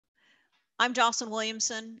I'm Jocelyn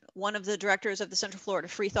Williamson, one of the directors of the Central Florida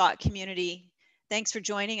Free Thought Community. Thanks for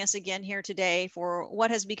joining us again here today for what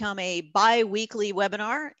has become a bi-weekly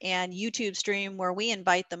webinar and YouTube stream where we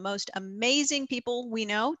invite the most amazing people we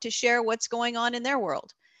know to share what's going on in their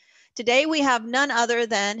world. Today we have none other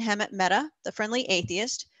than Hemant Mehta, the Friendly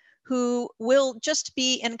Atheist, who will just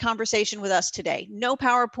be in conversation with us today. No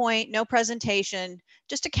PowerPoint, no presentation,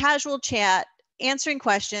 just a casual chat, answering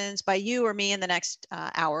questions by you or me in the next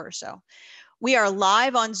hour or so. We are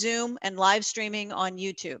live on Zoom and live streaming on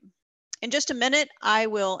YouTube. In just a minute, I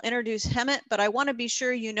will introduce Hemant, but I want to be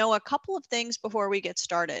sure you know a couple of things before we get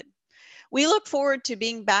started. We look forward to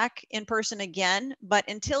being back in person again, but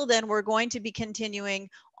until then, we're going to be continuing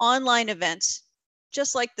online events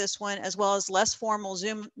just like this one, as well as less formal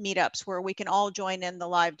Zoom meetups where we can all join in the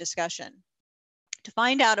live discussion. To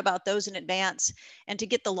find out about those in advance and to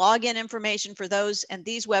get the login information for those and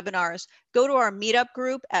these webinars, go to our meetup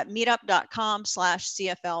group at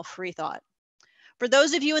meetup.com/CFL Freethought. For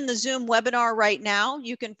those of you in the Zoom webinar right now,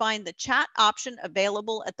 you can find the chat option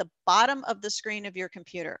available at the bottom of the screen of your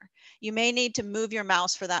computer. You may need to move your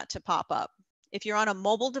mouse for that to pop up. If you're on a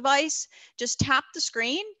mobile device, just tap the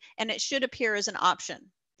screen and it should appear as an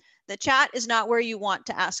option. The chat is not where you want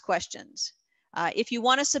to ask questions. If you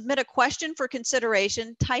want to submit a question for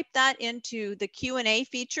consideration, type that into the Q&A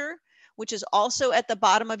feature, which is also at the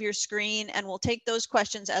bottom of your screen, and we'll take those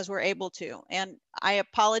questions as we're able to. And I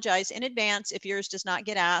apologize in advance if yours does not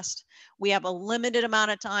get asked. We have a limited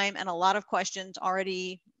amount of time and a lot of questions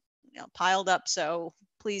already piled up, so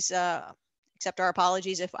please accept our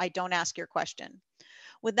apologies if I don't ask your question.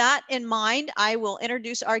 With that in mind, I will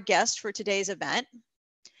introduce our guest for today's event.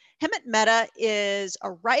 Hemant Mehta is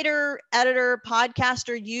a writer, editor,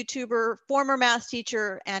 podcaster, YouTuber, former math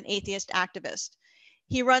teacher, and atheist activist.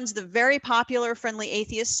 He runs the very popular Friendly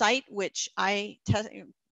Atheist site, which I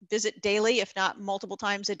visit daily, if not multiple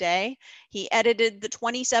times a day. He edited the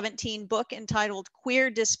 2017 book entitled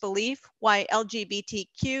Queer Disbelief: Why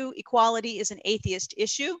LGBTQ Equality is an Atheist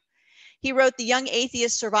Issue. He wrote the Young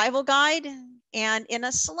Atheist Survival Guide, and in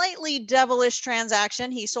a slightly devilish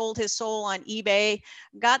transaction, he sold his soul on eBay,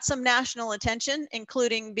 got some national attention,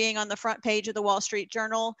 including being on the front page of the Wall Street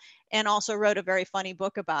Journal, and also wrote a very funny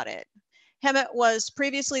book about it. Hemant was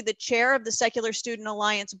previously the chair of the Secular Student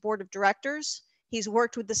Alliance Board of Directors. He's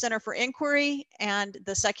worked with the Center for Inquiry and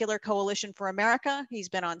the Secular Coalition for America. He's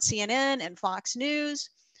been on CNN and Fox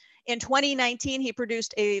News. In 2019, he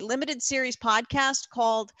produced a limited series podcast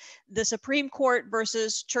called The Supreme Court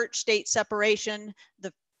versus Church-State Separation,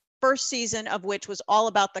 the first season of which was all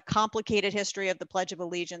about the complicated history of the Pledge of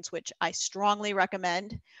Allegiance, which I strongly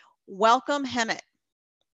recommend. Welcome, Hemant.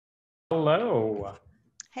 Hello.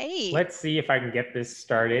 Hey. Let's see if I can get this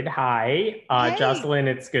started. Hi, Hey. Jocelyn,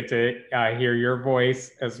 it's good to hear your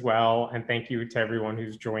voice as well. And thank you to everyone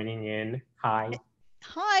who's joining in. Hi.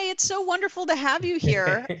 Hi, it's so wonderful to have you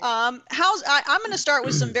here. I'm going to start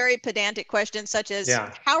with some very pedantic questions, such as,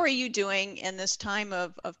 how are you doing in this time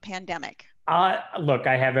of pandemic? Look,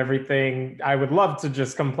 I have everything. I would love to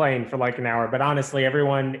just complain for like an hour, but honestly,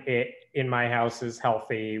 everyone in my house is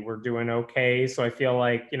healthy. We're doing okay. So I feel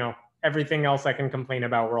like, everything else I can complain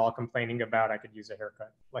about, we're all complaining about. I could use a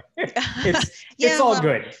haircut. Like it's all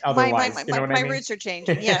good. Otherwise, my roots are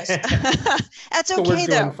changing. Yes, that's okay. So we're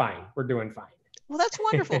doing fine. We're doing fine. Well, that's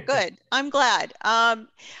wonderful. Good. I'm glad. I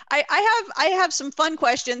have some fun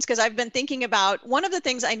questions because I've been thinking about, one of the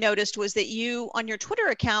things I noticed was that you on your Twitter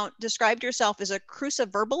account described yourself as a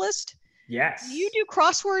cruciverbalist. Yes. You do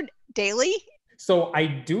crossword daily? So I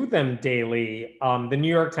do them daily. The New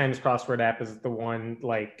York Times crossword app is the one,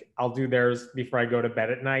 I'll do theirs before I go to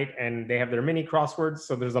bed at night, and they have their mini crosswords.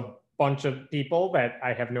 So there's a bunch of people that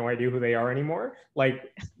I have no idea who they are anymore.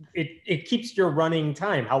 It keeps your running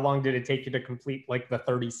time. How long did it take you to complete the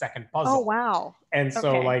 30-second puzzle? Oh, wow. And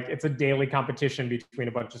so it's a daily competition between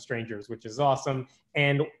a bunch of strangers, which is awesome.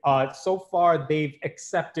 And so far they've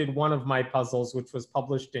accepted one of my puzzles, which was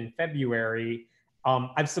published in February.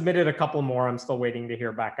 I've submitted a couple more. I'm still waiting to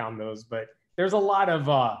hear back on those, but there's a lot of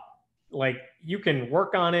you can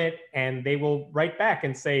work on it and they will write back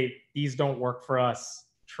and say, these don't work for us.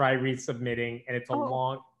 Try resubmitting, and it's a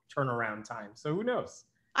long turnaround time. So who knows?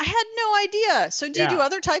 I had no idea. So do you do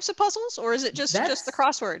other types of puzzles, or is it just the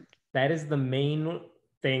crossword? That is the main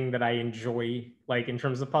thing that I enjoy, in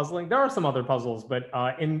terms of puzzling. There are some other puzzles, but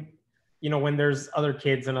when there's other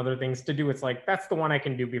kids and other things to do, it's that's the one I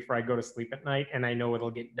can do before I go to sleep at night, and I know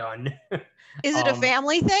it'll get done. Is it a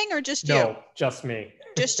family thing or just you? No, just me.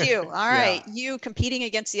 Just you. All right. Yeah. You competing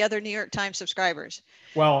against the other New York Times subscribers.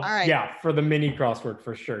 Well, yeah, for the mini crossword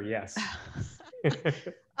for sure. Yes.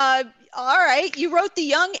 All right. You wrote the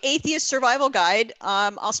Young Atheist Survival Guide.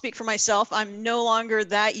 I'll speak for myself. I'm no longer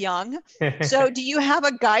that young. So do you have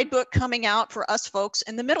a guidebook coming out for us folks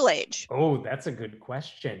in the middle age? Oh, that's a good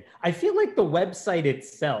question. I feel like the website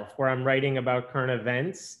itself, where I'm writing about current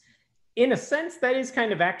events, in a sense, that is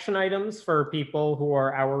kind of action items for people who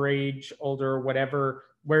are our age, older, whatever,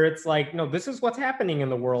 where it's like, no, this is what's happening in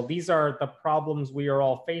the world. These are the problems we are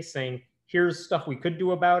all facing. Here's stuff we could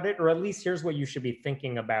do about it, or at least here's what you should be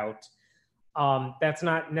thinking about. That's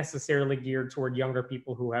not necessarily geared toward younger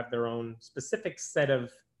people who have their own specific set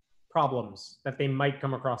of problems that they might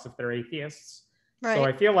come across if they're atheists. Right. So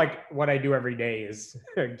I feel like what I do every day is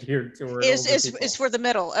geared toward is for the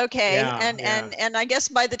middle. Okay. Yeah, And I guess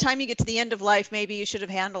by the time you get to the end of life, maybe you should have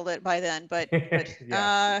handled it by then. But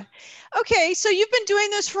yes. Okay, so you've been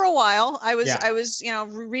doing this for a while. I was Yeah.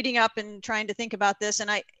 reading up and trying to think about this,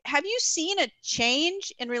 and have you seen a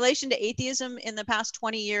change in relation to atheism in the past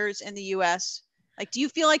 20 years in the US? Like, do you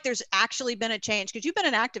feel like there's actually been a change? Because you've been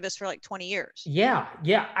an activist for like 20 years. Yeah.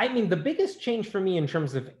 I mean, the biggest change for me in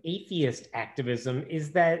terms of atheist activism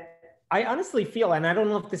is that I honestly feel, and I don't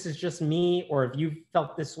know if this is just me or if you've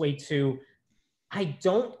felt this way too, I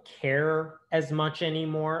don't care as much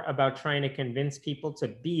anymore about trying to convince people to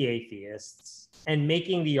be atheists and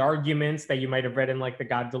making the arguments that you might have read in like the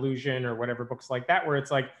God Delusion or whatever books like that, where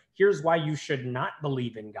it's like, here's why you should not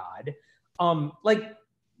believe in God.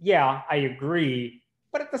 Yeah, I agree.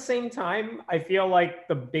 But at the same time, I feel like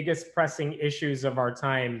the biggest pressing issues of our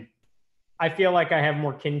time, I feel like I have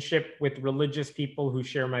more kinship with religious people who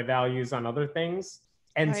share my values on other things.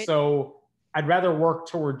 And Right. so I'd rather work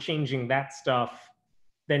toward changing that stuff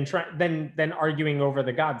than arguing over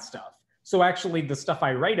the God stuff. So actually the stuff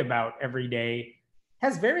I write about every day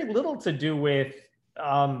has very little to do with,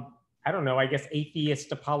 I don't know, I guess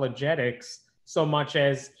atheist apologetics, so much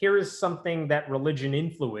as here is something that religion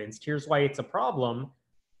influenced, here's why it's a problem.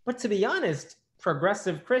 But to be honest,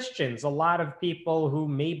 progressive Christians, a lot of people who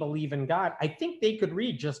may believe in God, I think they could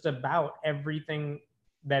read just about everything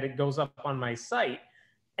that it goes up on my site.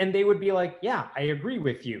 And they would be like, yeah, I agree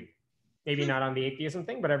with you. Maybe not on the atheism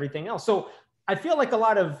thing, but everything else. So I feel like a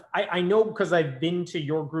lot of, I know because I've been to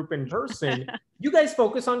your group in person, you guys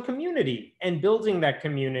focus on community and building that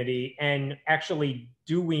community and actually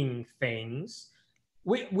doing things,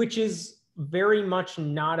 which is very much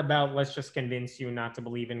not about let's just convince you not to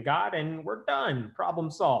believe in God and we're done,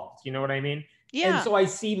 problem solved. You know what I mean? Yeah. And so I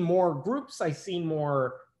see more groups, I see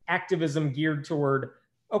more activism geared toward,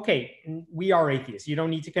 okay, we are atheists. You don't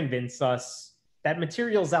need to convince us. That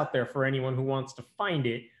material's out there for anyone who wants to find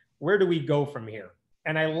it. Where do we go from here?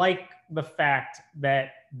 And I like the fact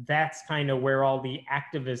that that's kind of where all the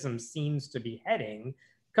activism seems to be heading.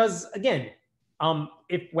 Because again,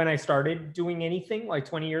 when I started doing anything like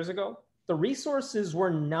 20 years ago, the resources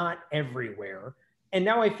were not everywhere. And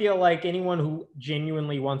now I feel like anyone who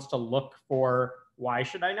genuinely wants to look for, why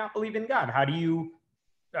should I not believe in God? How do you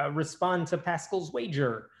respond to Pascal's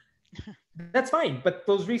wager? That's fine. But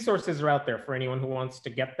those resources are out there for anyone who wants to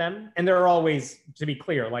get them. And there are always, to be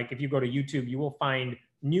clear, like if you go to YouTube, you will find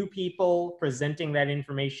new people presenting that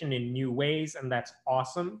information in new ways. And that's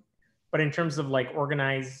awesome. But in terms of like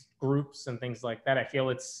organized groups and things like that, I feel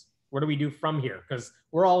it's, what do we do from here? Because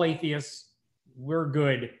we're all atheists. We're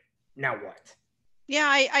good. Now what? Yeah,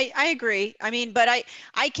 I agree. I mean, but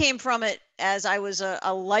I came from it as I was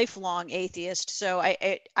a lifelong atheist. So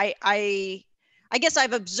I guess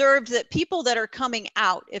I've observed that people that are coming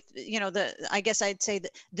out, if I guess I'd say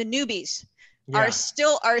the newbies are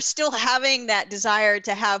still having that desire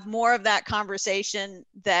to have more of that conversation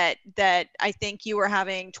that I think you were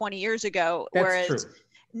having 20 years ago. That's whereas true.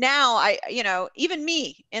 Now even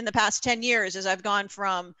me in the past 10 years, as I've gone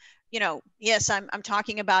from, yes, I'm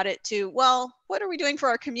talking about it to, well, what are we doing for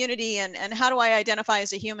our community and how do I identify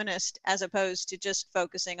as a humanist as opposed to just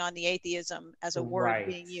focusing on the atheism as a word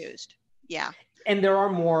being used. Yeah. And there are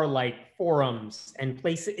more like forums and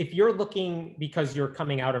places, if you're looking because you're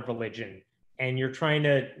coming out of religion and you're trying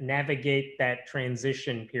to navigate that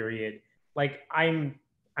transition period, like I'm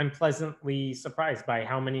pleasantly surprised by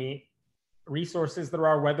how many resources there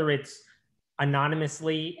are, whether it's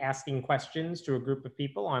anonymously asking questions to a group of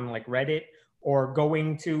people on like Reddit or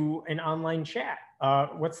going to an online chat.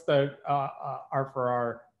 What's the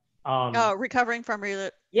recovering from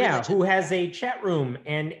religion. Who has a chat room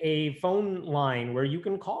and a phone line where you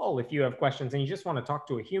can call if you have questions and you just want to talk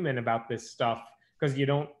to a human about this stuff because you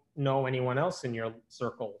don't know anyone else in your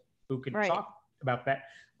circle who could talk about that.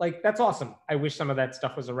 Like, that's awesome. I wish some of that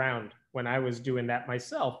stuff was around when I was doing that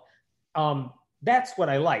myself. that's what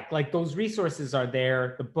I like. Like those resources are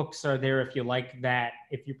there. The books are there if you like that.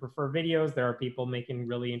 If you prefer videos, there are people making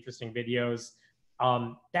really interesting videos.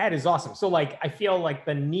 That is awesome. So like, I feel like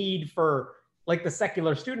the need for like the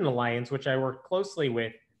Secular Student Alliance, which I work closely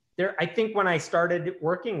with, there, I think when I started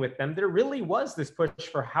working with them, there really was this push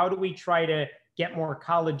for how do we try to get more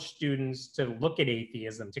college students to look at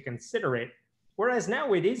atheism, to consider it. Whereas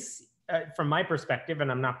now it is, from my perspective,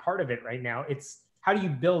 and I'm not part of it right now, it's how do you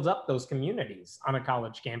build up those communities on a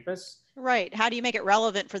college campus? Right. How do you make it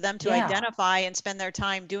relevant for them to Yeah. identify and spend their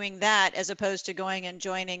time doing that as opposed to going and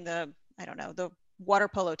joining the, I don't know, the water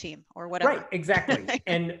polo team or whatever. Right, exactly.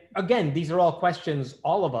 And again, these are all questions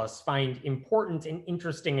all of us find important and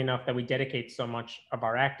interesting enough that we dedicate so much of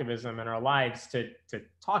our activism and our lives to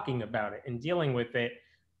talking about it and dealing with it.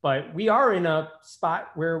 But we are in a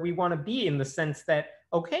spot where we want to be, in the sense that,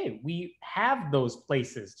 okay, we have those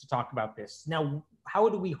places to talk about this. Now, how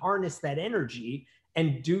do we harness that energy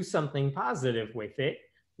and do something positive with it,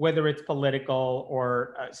 whether it's political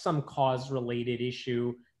or some cause-related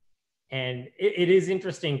issue? And it is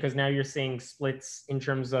interesting because now you're seeing splits in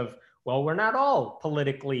terms of, well, we're not all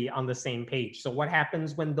politically on the same page. So what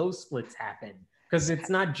happens when those splits happen? Because it's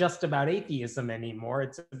not just about atheism anymore.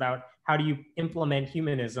 It's about how do you implement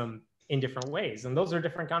humanism in different ways. And those are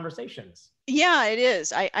different conversations. Yeah, it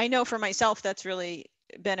is. I know for myself, that's really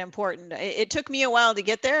been important. It took me a while to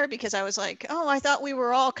get there because I was like, oh, I thought we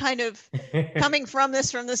were all kind of coming from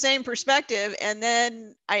this from the same perspective. And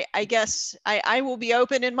then I guess I will be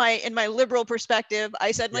open in my liberal perspective.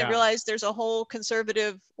 I suddenly realized there's a whole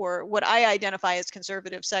conservative, or what I identify as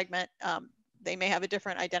conservative segment. They may have a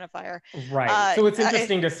different identifier. Right. So it's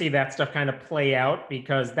interesting to see that stuff kind of play out,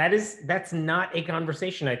 because that's not a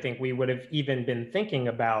conversation I think we would have even been thinking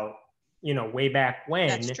about, way back when.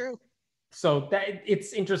 That's true. So that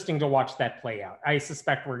it's interesting to watch that play out. I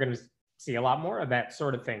suspect we're going to see a lot more of that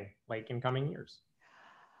sort of thing, like in coming years.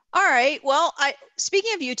 All right. Well,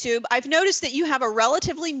 speaking of YouTube, I've noticed that you have a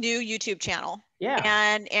relatively new YouTube channel. Yeah.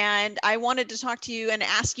 And I wanted to talk to you and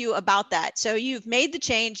ask you about that. So you've made the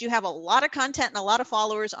change. You have a lot of content and a lot of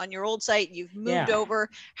followers on your old site. You've moved over.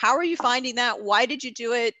 How are you finding that? Why did you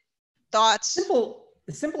do it? Thoughts?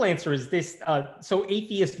 The simple answer is this. So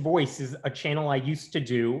Atheist Voice is a channel I used to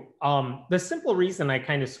do. The simple reason I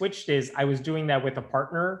kind of switched is I was doing that with a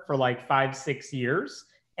partner for like 5-6 years.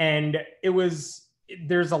 And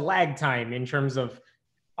there's a lag time in terms of,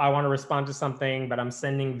 I want to respond to something, but I'm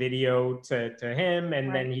sending video to him,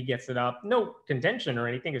 and then he gets it up. No contention or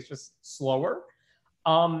anything. It's just slower.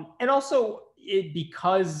 And also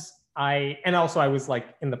because I was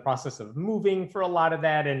like in the process of moving for a lot of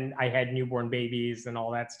that, and I had newborn babies and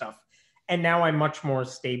all that stuff. And now I'm much more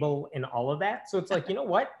stable in all of that. So it's like, you know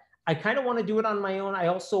what? I kind of want to do it on my own. I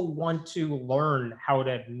also want to learn how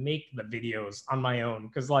to make the videos on my own.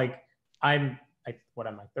 Cause like what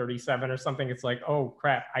am I, 37 or something? It's like, oh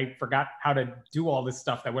crap, I forgot how to do all this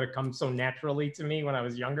stuff that would have come so naturally to me when I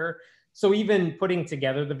was younger. So even putting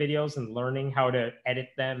together the videos and learning how to edit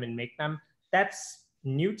them and make them, that's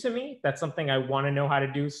new to me. That's something I want to know how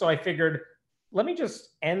to do. So I figured, let me just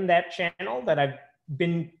end that channel that I've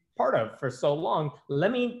been part of for so long.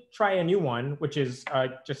 Let me try a new one, which is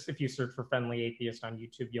just, if you search for Friendly Atheist on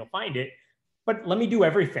YouTube, you'll find it. But let me do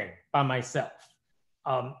everything by myself.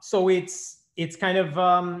 So it's kind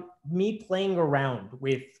of me playing around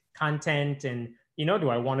with content and, do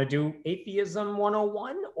I want to do Atheism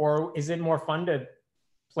 101, or is it more fun to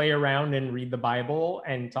play around and read the Bible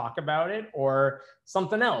and talk about it, or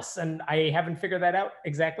something else? And I haven't figured that out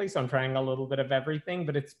exactly. So I'm trying a little bit of everything,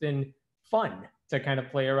 but it's been fun to kind of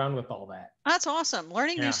play around with all that. That's awesome.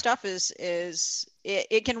 Learning new stuff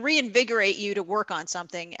it can reinvigorate you to work on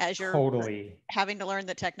something as you're having to learn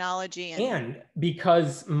the technology. And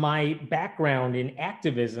because my background in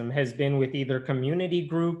activism has been with either community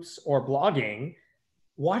groups or blogging,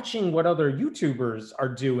 watching what other YouTubers are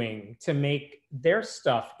doing to make their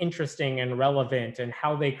stuff interesting and relevant and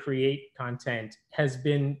how they create content has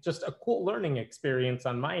been just a cool learning experience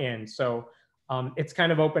on my end. So it's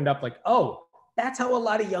kind of opened up like, oh, that's how a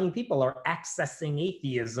lot of young people are accessing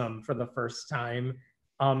atheism for the first time.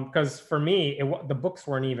 Because for me, the books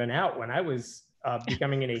weren't even out when I was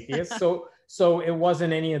becoming an atheist. So it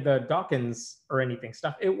wasn't any of the Dawkins or anything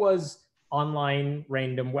stuff. It was online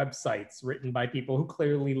random websites written by people who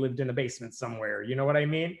clearly lived in a basement somewhere. You know what I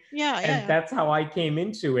mean? And that's how I came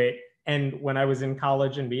into it. And when I was in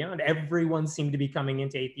college and beyond, everyone seemed to be coming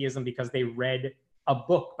into atheism because they read a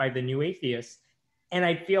book by the New Atheist. And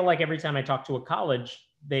I feel like every time I talk to a college,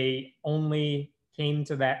 they only came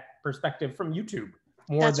to that perspective from YouTube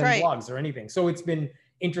more than blogs or anything. So it's been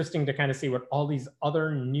interesting to kind of see what all these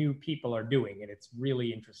other new people are doing. And it's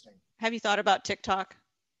really interesting. Have you thought about TikTok?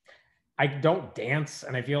 I don't dance,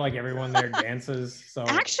 and I feel like everyone there dances. So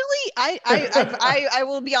actually, I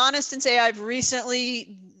will be honest and say I've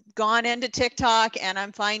recently gone into TikTok, and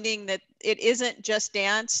I'm finding that it isn't just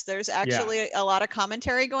dance. There's actually a lot of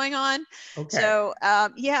commentary going on. Okay. So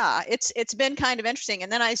yeah, it's been kind of interesting.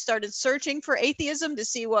 And then I started searching for atheism to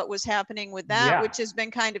see what was happening with that, which has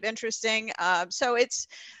been kind of interesting. So it's,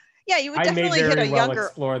 yeah, you would definitely hit a younger.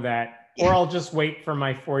 Explore that. Or I'll just wait for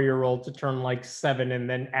my 4-year-old to turn like 7 and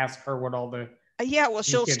then ask her what all the yeah, well,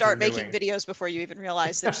 she'll start making videos before you even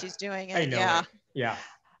realize that she's doing it. I know. Yeah.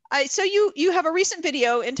 So you have a recent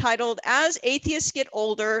video entitled "As Atheists Get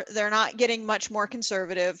Older, They're Not Getting Much More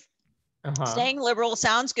Conservative." Staying liberal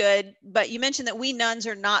sounds good, but you mentioned that we nuns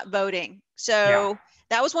are not voting. So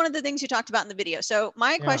that was one of the things you talked about in the video. So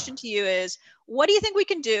my question to you is, what do you think we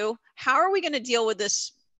can do? How are we going to deal with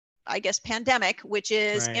this, I guess, pandemic, which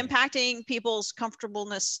is impacting people's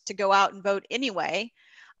comfortableness to go out and vote anyway?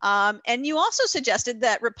 And you also suggested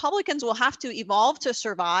that Republicans will have to evolve to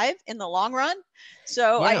survive in the long run.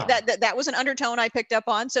 So that was an undertone I picked up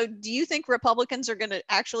on. So do you think Republicans are going to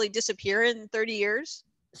actually disappear in 30 years?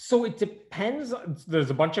 So it depends. There's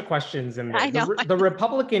a bunch of questions in there. I know. The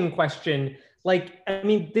Republican question, like, I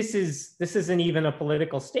mean, this isn't even a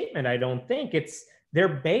political statement. I don't think it's, their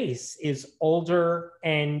base is older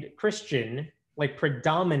and Christian, like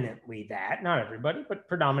predominantly that, not everybody, but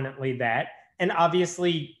predominantly that. And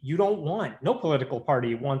obviously no political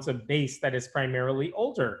party wants a base that is primarily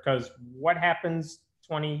older, because what happens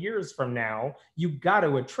 20 years from now, you got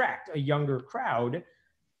to attract a younger crowd,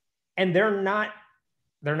 and they're not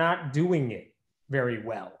doing it very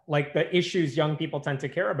well. Like the issues young people tend to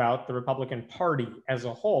care about, the Republican Party as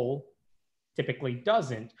a whole typically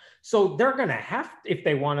doesn't. So they're going to have, if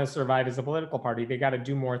they want to survive as a political party, they got to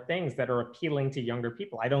do more things that are appealing to younger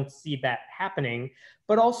people. I don't see that happening.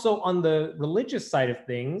 But also on the religious side of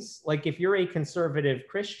things, like if you're a conservative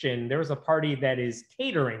Christian, there's a party that is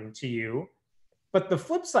catering to you. But the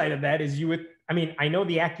flip side of that is I know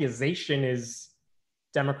the accusation is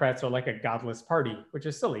Democrats are like a godless party, which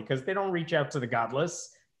is silly because they don't reach out to the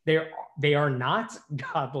godless. They are not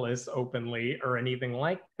godless openly or anything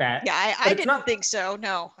like that. Yeah, I didn't think so.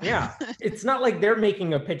 No. Yeah, it's not like they're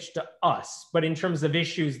making a pitch to us, but in terms of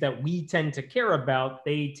issues that we tend to care about,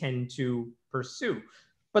 they tend to pursue.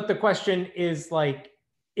 But the question is, like,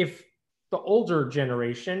 if the older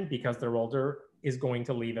generation, because they're older, is going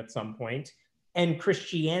to leave at some point, and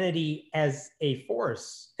Christianity as a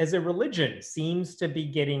force, as a religion, seems to be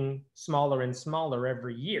getting smaller and smaller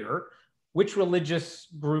every year. Which religious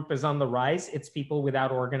group is on the rise? It's people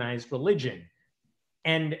without organized religion.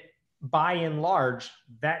 And by and large,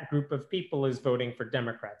 that group of people is voting for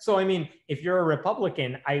Democrats. So, I mean, if you're a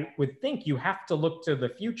Republican, I would think you have to look to the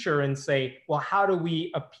future and say, well, how do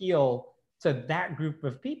we appeal to that group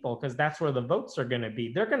of people? Because that's where the votes are going to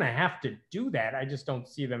be. They're going to have to do that. I just don't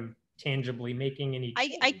see them tangibly making any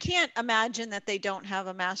change. I can't imagine that they don't have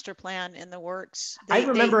a master plan in the works. I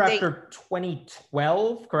remember after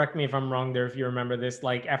 2012, correct me if I'm wrong there, if you remember this,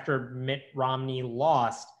 like after Mitt Romney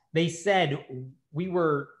lost, they said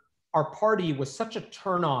our party was such a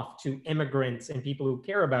turnoff to immigrants and people who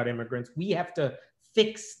care about immigrants. We have to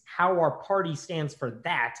fix how our party stands for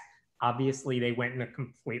that. Obviously, they went in a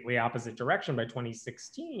completely opposite direction by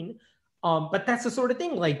 2016. But that's the sort of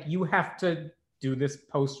thing, like you have to do this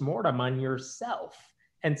post-mortem on yourself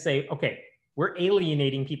and say, okay, we're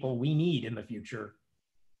alienating people we need in the future.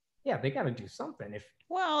 Yeah, they got to do something. To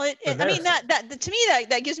me,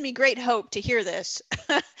 that gives me great hope to hear this.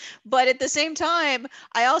 But at the same time,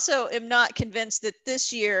 I also am not convinced that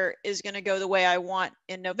this year is going to go the way I want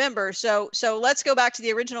in November. So let's go back to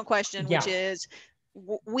the original question, which is,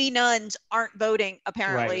 we nuns aren't voting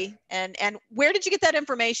apparently. Right. And where did you get that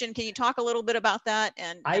information? Can you talk a little bit about that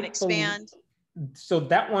and expand? So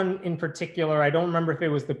that one in particular, I don't remember if it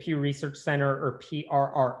was the Pew Research Center or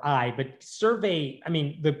PRRI, but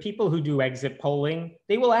the people who do exit polling,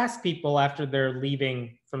 they will ask people after they're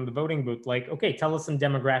leaving from the voting booth, like, okay, tell us some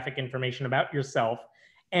demographic information about yourself.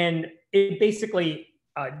 And it basically,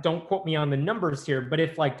 don't quote me on the numbers here, but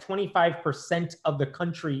if like 25% of the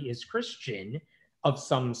country is Christian of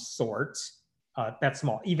some sort, that's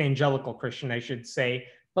small, evangelical Christian, I should say,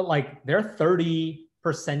 but like they're 30%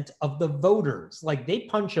 of the voters, like they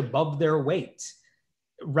punch above their weight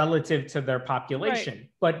relative to their population. Right.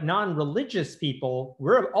 But non-religious people,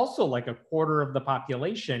 we're also like a quarter of the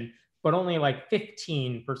population, but only like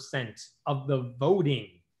 15% of the voting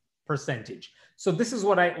percentage. So this is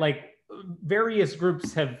what various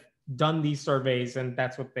groups have done these surveys, and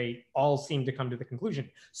that's what they all seem to come to the conclusion.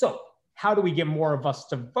 So how do we get more of us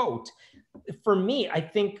to vote? For me, I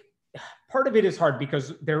think part of it is hard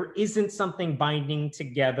because there isn't something binding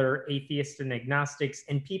together atheists and agnostics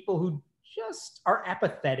and people who just are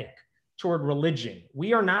apathetic toward religion.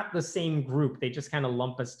 We are not the same group. They just kind of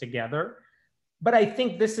lump us together. But I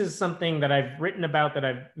think this is something that I've written about, that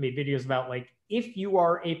I've made videos about. Like, if you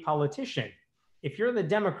are a politician, if you're the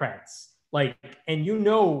Democrats, like, and you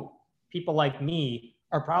know people like me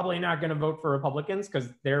are probably not going to vote for Republicans because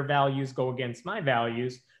their values go against my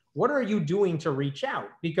values, what are you doing to reach out?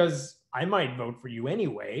 Because I might vote for you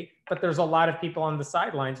anyway, but there's a lot of people on the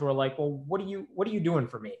sidelines who are like, well, what are you doing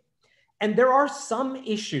for me? And there are some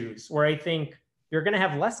issues where I think you're going to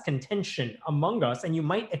have less contention among us and you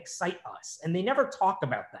might excite us. And they never talk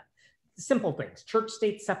about them. Simple things,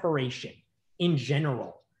 church-state separation in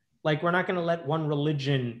general. Like, we're not going to let one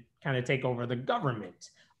religion kind of take over the government.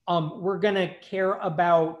 We're going to care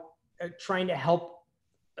about trying to help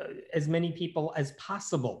as many people as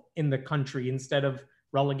possible in the country instead of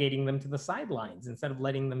relegating them to the sidelines, instead of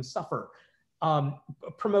letting them suffer.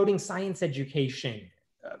 Promoting science education,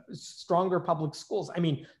 stronger public schools. I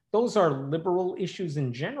mean, those are liberal issues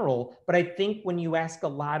in general, but I think when you ask a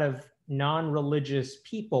lot of non-religious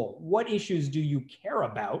people, what issues do you care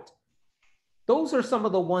about? Those are some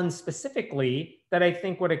of the ones specifically that I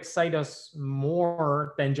think would excite us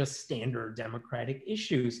more than just standard Democratic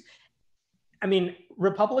issues. I mean,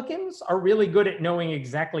 Republicans are really good at knowing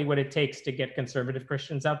exactly what it takes to get conservative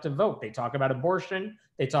Christians out to vote. They talk about abortion,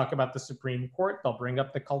 they talk about the Supreme Court, they'll bring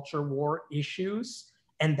up the culture war issues,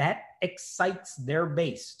 and that excites their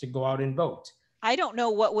base to go out and vote. I don't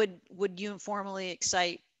know what would uniformly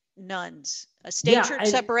excite nuns. A state church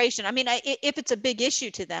separation. I mean, if it's a big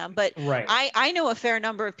issue to them, but right. I know a fair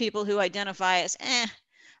number of people who identify as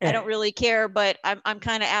I don't really care, but I'm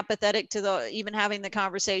kind of apathetic to even having the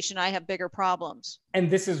conversation. I have bigger problems.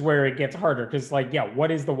 And this is where it gets harder because, like, yeah,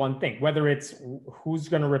 what is the one thing? Whether it's who's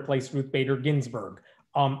going to replace Ruth Bader Ginsburg,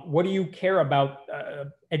 what do you care about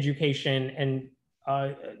education and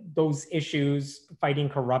those issues, fighting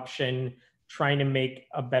corruption, trying to make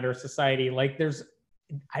a better society? Like,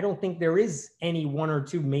 I don't think there is any one or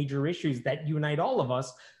two major issues that unite all of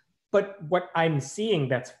us. But what I'm seeing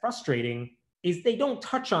that's frustrating is they don't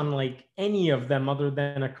touch on like any of them other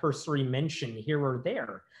than a cursory mention here or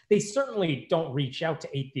there. They certainly don't reach out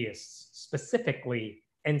to atheists specifically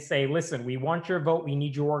and say, listen, we want your vote. We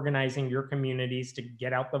need you organizing your communities to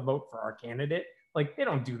get out the vote for our candidate. Like, they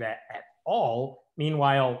don't do that at all.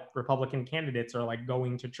 Meanwhile, Republican candidates are like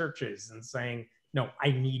going to churches and saying, no,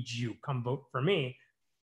 I need you, come vote for me.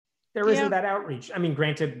 There isn't that outreach. I mean,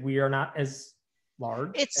 granted, we are not as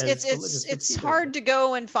large. It's hard to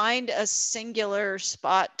go and find a singular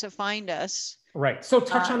spot to find us. Right. So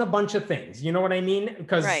touch on a bunch of things. You know what I mean?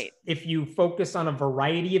 Because if you focus on a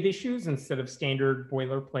variety of issues instead of standard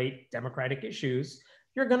boilerplate Democratic issues,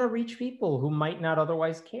 you're going to reach people who might not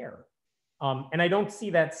otherwise care. And I don't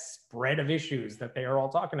see that spread of issues that they are all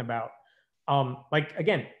talking about. Like,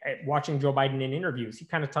 again, watching Joe Biden in interviews, he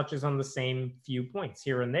kind of touches on the same few points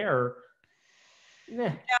here and there.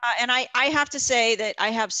 Yeah, and I have to say that I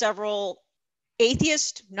have several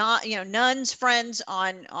atheist, nuns friends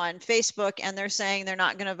on Facebook, and they're saying they're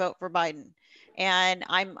not going to vote for Biden, and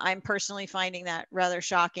I'm personally finding that rather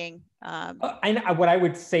shocking. What I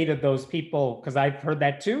would say to those people, because I've heard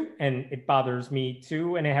that too, and it bothers me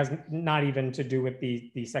too, and it has not even to do with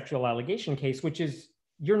the sexual allegation case, which is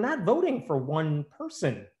you're not voting for one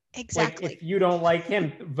person. Exactly. Like, if you don't like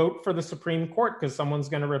him, vote for the Supreme Court because someone's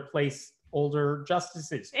going to replace older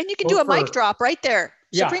justices. And you can do a mic drop right there.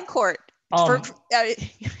 Supreme Court.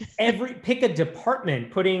 Pick a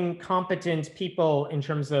department, putting competent people in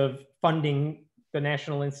terms of funding the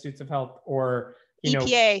National Institutes of Health or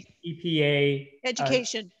EPA,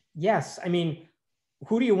 education. Yes, I mean,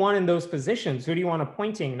 who do you want in those positions? Who do you want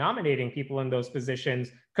appointing, nominating people in those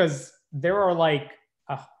positions? Because there are like,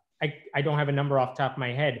 I don't have a number off the top of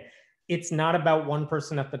my head. It's not about one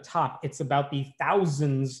person at the top. It's about the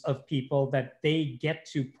thousands of people that they get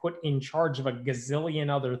to put in charge of a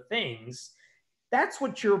gazillion other things. That's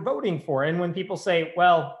what you're voting for. And when people say,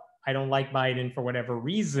 well, I don't like Biden for whatever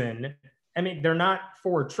reason, I mean, they're not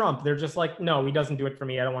for Trump. They're just like, no, he doesn't do it for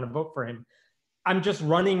me. I don't want to vote for him. I'm just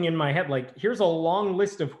running in my head, like, here's a long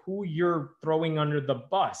list of who you're throwing under the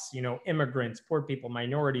bus, immigrants, poor people,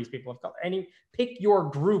 minorities, people of color, pick your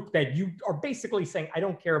group that you are basically saying, I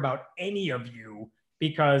don't care about any of you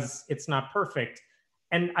because it's not perfect.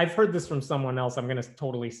 And I've heard this from someone else. I'm going to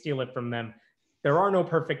totally steal it from them. There are no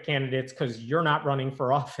perfect candidates because you're not running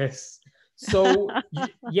for office. So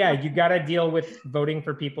yeah, you got to deal with voting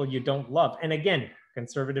for people you don't love. And again,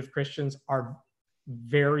 conservative Christians are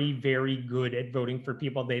very, very good at voting for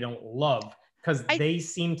people they don't love, because they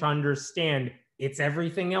seem to understand it's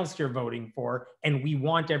everything else you're voting for, and we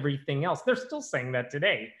want everything else. They're still saying that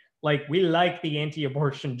today. Like, we like the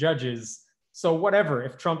anti-abortion judges, so whatever.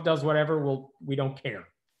 If Trump does whatever, we don't care.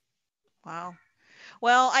 Wow.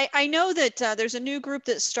 Well, I know that there's a new group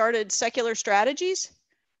that started Secular Strategies,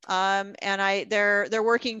 and they're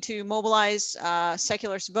working to mobilize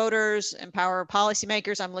secularist voters, empower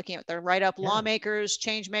policymakers. I'm looking at their write-up lawmakers,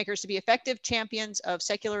 change makers to be effective champions of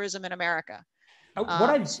secularism in America. What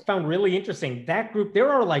I've found really interesting, that group, there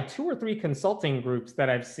are like 2 or 3 consulting groups that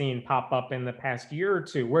I've seen pop up in the past year or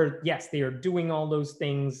two where, yes, they are doing all those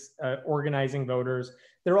things, organizing voters.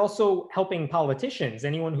 They're also helping politicians,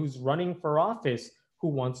 anyone who's running for office who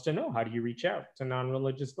wants to know, how do you reach out to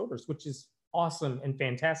non-religious voters, which is awesome and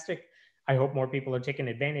fantastic. I hope more people are taking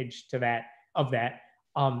advantage of that.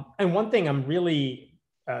 And one thing I'm really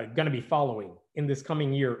going to be following in this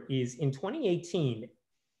coming year is in 2018,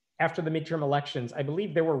 after the midterm elections, I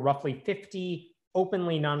believe there were roughly 50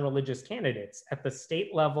 openly non-religious candidates at the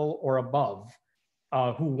state level or above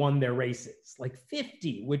who won their races, like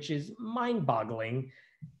 50, which is mind-boggling.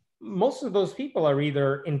 Most of those people are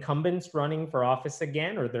either incumbents running for office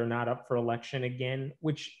again, or they're not up for election again,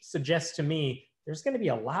 which suggests to me there's going to be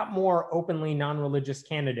a lot more openly non-religious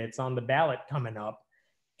candidates on the ballot coming up.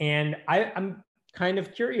 And I'm kind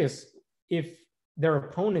of curious if their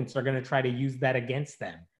opponents are going to try to use that against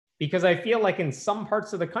them. Because I feel like in some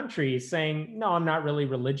parts of the country saying, no, I'm not really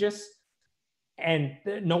religious, and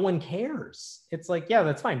no one cares. It's like, yeah,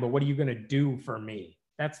 that's fine, but what are you going to do for me?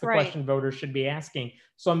 That's the question voters should be asking.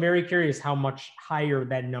 So I'm very curious how much higher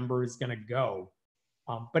that number is going to go.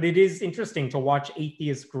 But it is interesting to watch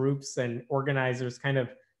atheist groups and organizers kind of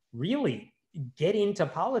really get into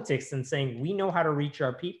politics and saying, we know how to reach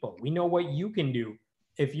our people. We know what you can do.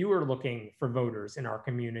 If you are looking for voters in our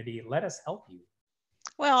community, let us help you.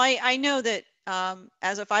 Well, I know that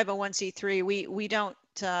as a 501c3, we don't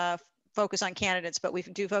focus on candidates, but we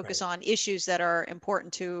do focus on issues that are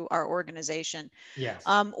important to our organization. Yes.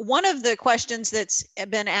 One of the questions that's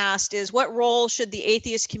been asked is, what role should the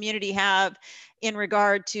atheist community have in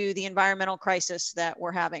regard to the environmental crisis that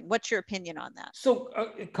we're having? What's your opinion on that? So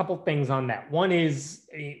a couple things on that. One is,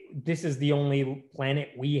 this is the only planet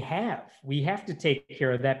we have. We have to take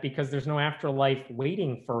care of that because there's no afterlife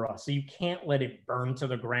waiting for us. So you can't let it burn to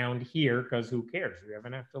the ground here, because who cares? You have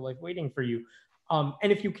an afterlife waiting for you.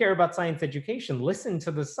 And if you care about science education, listen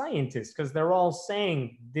to the scientists, because they're all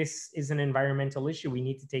saying this is an environmental issue. We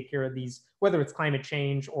need to take care of these, whether it's climate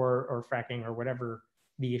change or fracking or whatever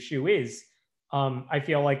the issue is. I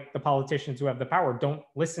feel like the politicians who have the power don't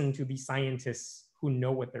listen to the scientists who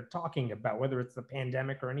know what they're talking about, whether it's the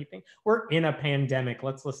pandemic or anything. We're in a pandemic.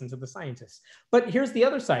 Let's listen to the scientists. But here's the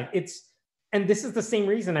other side. And this is the same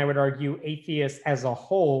reason I would argue atheists as a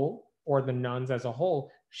whole, or the nuns as a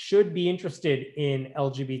whole, should be interested in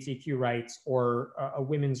LGBTQ rights or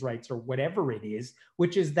women's rights or whatever it is,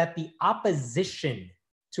 which is that the opposition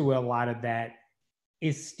to a lot of that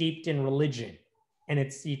is steeped in religion, and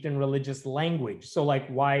it's steeped in religious language. So like,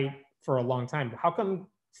 why for a long time, how come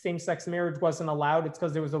same-sex marriage wasn't allowed? It's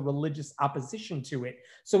because there was a religious opposition to it.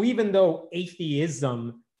 So even though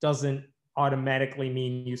atheism doesn't automatically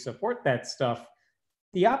mean you support that stuff,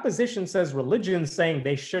 the opposition says religion's saying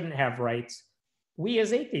they shouldn't have rights. We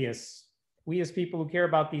as atheists, we as people who care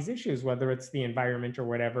about these issues, whether it's the environment or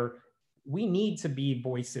whatever, we need to be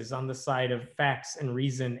voices on the side of facts and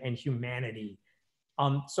reason and humanity.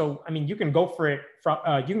 So, I mean, you can go for it from,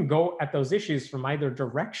 you can go at those issues from either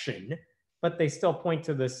direction, but they still point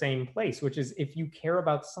to the same place, which is, if you care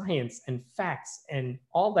about science and facts and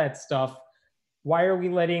all that stuff, why are we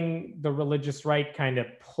letting the religious right kind of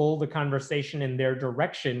pull the conversation in their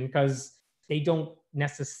direction? Because they don't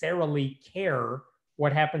necessarily care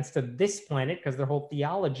what happens to this planet, because their whole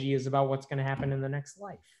theology is about what's going to happen in the next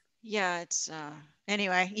life. Yeah, it's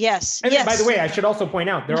anyway, yes. And by the way, I should also point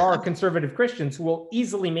out, there are conservative Christians who will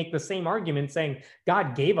easily make the same argument saying,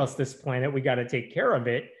 God gave us this planet, we got to take care of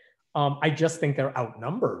it. I just think they're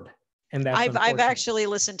outnumbered. And that's I've actually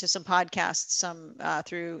listened to some podcasts,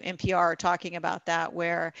 through NPR, talking about that,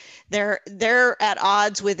 where they're at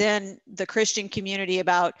odds within the Christian community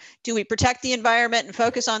about, do we protect the environment and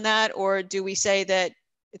focus on that, or do we say that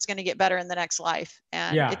it's going to get better in the next life?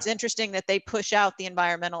 And it's interesting that they push out the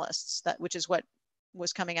environmentalists, which is what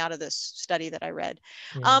was coming out of this study that I read.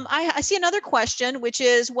 I see another question, which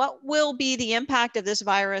is, what will be the impact of this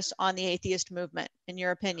virus on the atheist movement, in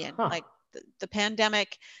your opinion? Like, the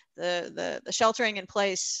pandemic, the sheltering in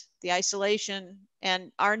place, the isolation,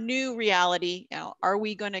 and our new reality. Are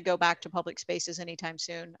we going to go back to public spaces anytime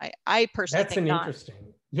soon? I personally think not. Interesting.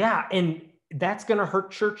 Yeah, and that's going to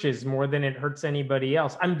hurt churches more than it hurts anybody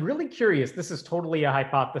else. I'm really curious. This is totally a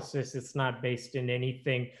hypothesis. It's not based in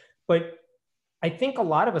anything, but I think a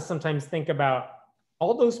lot of us sometimes think about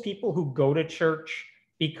all those people who go to church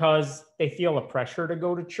because they feel a pressure to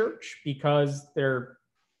go to church, because their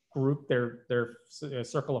group, their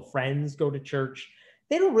circle of friends go to church.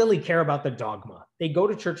 They don't really care about the dogma. They go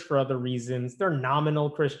to church for other reasons. They're nominal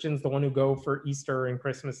Christians, the one who go for Easter and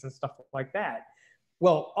Christmas and stuff like that.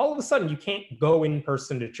 Well, all of a sudden you can't go in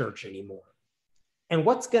person to church anymore. And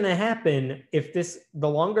what's going to happen if the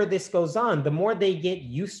longer this goes on, the more they get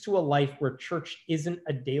used to a life where church isn't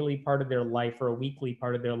a daily part of their life or a weekly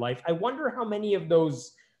part of their life. I wonder how many of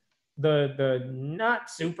those, the not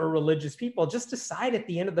super religious people just decide at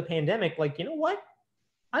the end of the pandemic, like, you know what?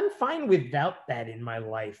 I'm fine without that in my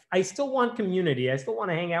life. I still want community. I still want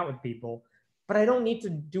to hang out with people, but I don't need to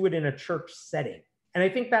do it in a church setting. And I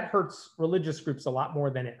think that hurts religious groups a lot more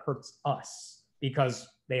than it hurts us, because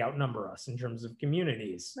they outnumber us in terms of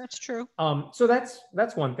communities. That's true. So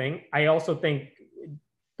that's one thing. I also think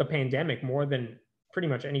the pandemic, more than pretty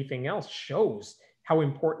much anything else, shows how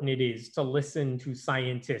important it is to listen to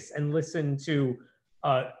scientists and listen to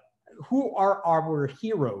who are our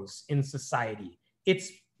heroes in society.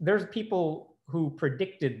 There's people who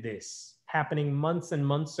predicted this happening months and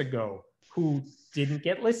months ago who didn't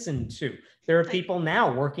get listened to. There are people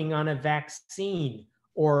now working on a vaccine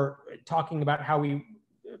or talking about how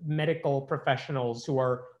medical professionals who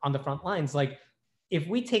are on the front lines. Like, if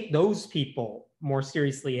we take those people more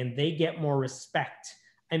seriously and they get more respect,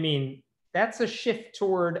 I mean, that's a shift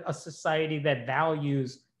toward a society that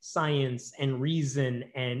values science and reason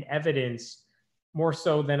and evidence more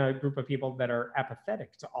so than a group of people that are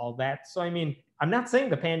apathetic to all that. So, I mean, I'm not saying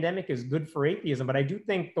the pandemic is good for atheism, but I do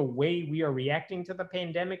think the way we are reacting to the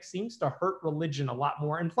pandemic seems to hurt religion a lot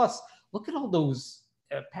more. And plus, look at all those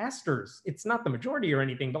pastors. It's not the majority or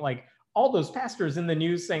anything, but like all those pastors in the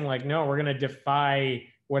news saying like, no, we're going to defy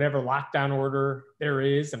whatever lockdown order there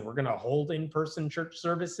is, and we're going to hold in-person church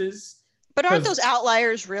services. But aren't those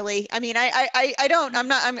outliers really? I mean, I'm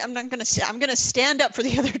not going to say, I'm going to stand up for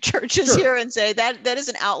the other churches here and say that is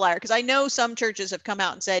an outlier, because I know some churches have come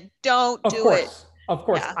out and said, don't do it. Of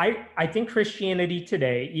course. Yeah. I think Christianity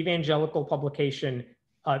Today, evangelical publication,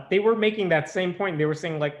 they were making that same point. They were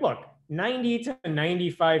saying like, look, 90 to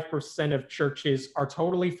 95% of churches are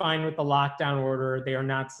totally fine with the lockdown order. They are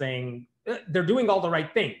not saying, they're doing all the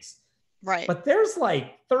right things. Right. But there's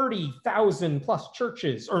like 30,000 plus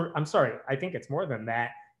churches, or I'm sorry, I think it's more than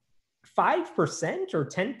that. 5% or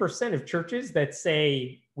 10% of churches that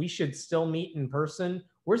say we should still meet in person.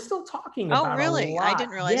 We're still talking about. Oh, really? A lot. I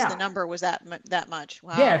didn't realize the number was that much.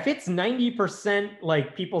 Wow. Yeah, if it's 90%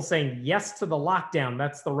 like people saying yes to the lockdown,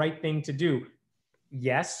 that's the right thing to do.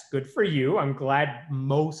 Yes, good for you. I'm glad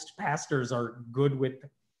most pastors are good with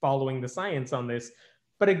following the science on this.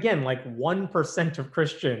 But again, like 1% of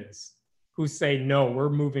Christians who say, no, we're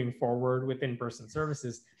moving forward with in-person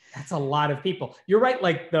services, that's a lot of people. You're right,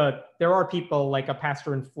 like there are people like a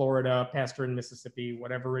pastor in Florida, a pastor in Mississippi,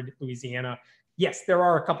 whatever, in Louisiana. Yes, there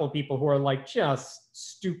are a couple of people who are like just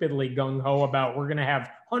stupidly gung-ho about we're gonna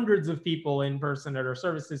have hundreds of people in person at our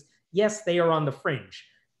services. Yes, they are on the fringe.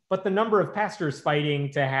 But the number of pastors fighting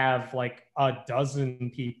to have like a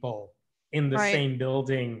dozen people in the same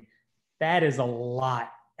building, that is a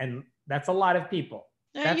lot. And that's a lot of people.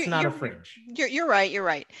 That's not a fringe. You're right. You're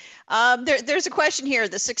right. There's a question here.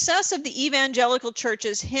 The success of the evangelical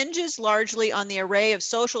churches hinges largely on the array of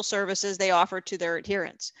social services they offer to their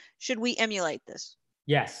adherents. Should we emulate this?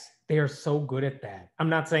 Yes, they are so good at that. I'm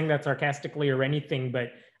not saying that sarcastically or anything,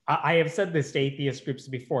 but I have said this to atheist groups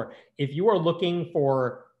before. If you are looking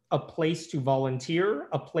for a place to volunteer,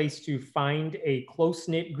 a place to find a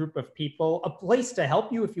close-knit group of people, a place to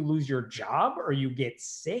help you if you lose your job or you get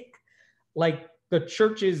sick, like the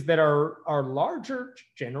churches that are larger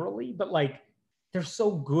generally, but like they're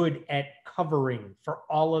so good at covering for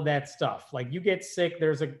all of that stuff. Like you get sick,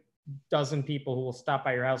 there's a dozen people who will stop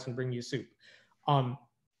by your house and bring you soup.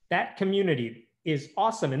 That community is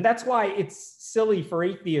awesome. And that's why it's silly for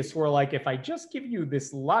atheists who are like, if I just give you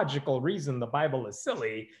this logical reason the Bible is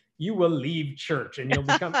silly, you will leave church and you'll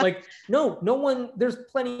become like, no one, there's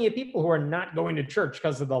plenty of people who are not going to church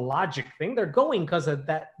because of the logic thing. They're going because of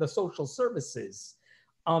that, the social services.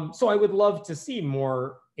 So I would love to see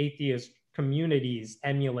more atheist communities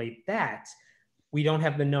emulate that. We don't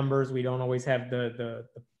have the numbers. We don't always have the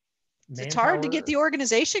it's hard to get the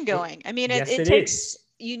organization going. I mean, yes, it takes,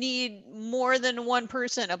 you need more than one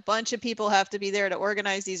person. A bunch of people have to be there to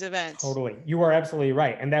organize these events. Totally. You are absolutely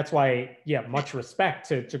right. And that's why, yeah, much respect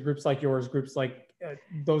to groups like yours, groups like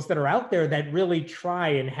those that are out there that really try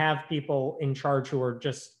and have people in charge who are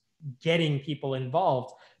just getting people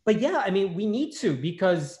involved. But yeah, I mean, we need to,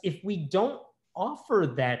 because if we don't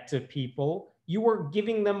offer that to people, you are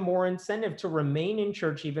giving them more incentive to remain in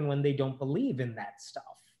church even when they don't believe in that stuff.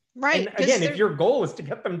 Right. And again, if your goal is to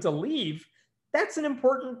get them to leave, that's an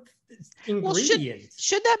important ingredient. Well,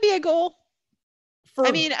 should that be a goal?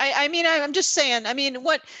 I mean, I'm just saying, I mean,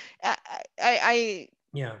 what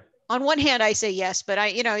yeah. On one hand, I say yes,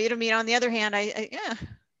 but you know what I mean? On the other hand, yeah.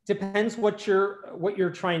 Depends what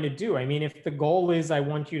you're trying to do. I mean, if the goal is I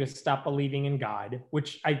want you to stop believing in God,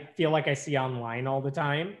 which I feel like I see online all the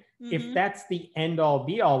time, if that's the end all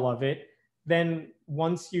be all of it, then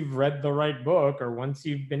once you've read the right book or once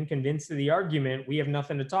you've been convinced of the argument, we have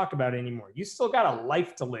nothing to talk about anymore. You still got a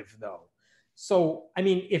life to live, though. So, I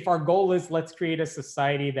mean, if our goal is let's create a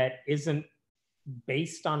society that isn't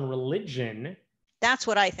based on religion, that's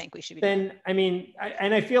what I think we should be doing. I mean,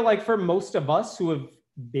 I feel like for most of us who have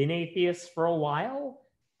been atheists for a while,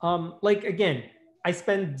 like, again, I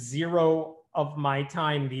spend zero of my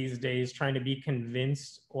time these days trying to be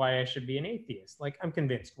convinced why I should be an atheist. Like, I'm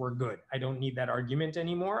convinced we're good. I don't need that argument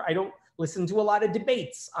anymore. I don't listen to a lot of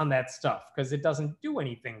debates on that stuff because it doesn't do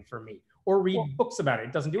anything for me, or read books about it.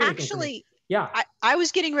 It doesn't do anything for me. Yeah. I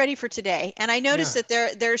was getting ready for today, and I noticed that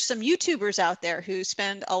there's some YouTubers out there who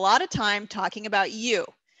spend a lot of time talking about you.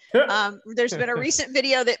 There's been a recent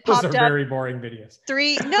video that popped up. Those are very boring videos.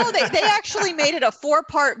 They actually made it a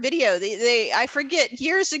 4-part video. I forget,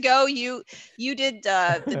 years ago you did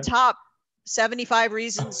the top 75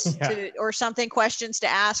 reasons or something, questions to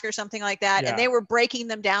ask or something like that, and they were breaking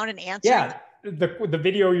them down and answering. Yeah. The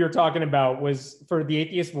video you're talking about was for the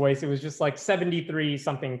Atheist Voice. It was just like 73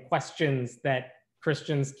 something questions that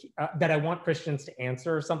Christians that I want Christians to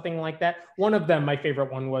answer or something like that. One of them, my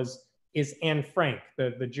favorite one, is Anne Frank,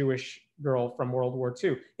 the Jewish girl from World War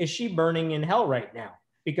II. Is she burning in hell right now?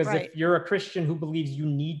 Because if you're a Christian who believes you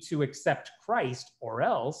need to accept Christ or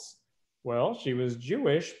else, well, she was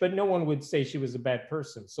Jewish, but no one would say she was a bad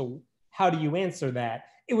person. So how do you answer that?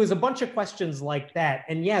 It was a bunch of questions like that.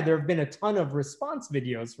 And yeah, there have been a ton of response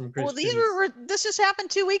videos from Christians. Well, this just happened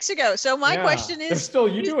 2 weeks ago. So my question is, they're still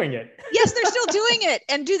doing it. Yes, they're still doing it.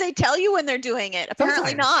 And do they tell you when they're doing it?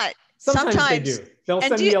 Apparently not. Sometimes they do. They'll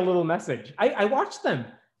send me a little message. I watch them.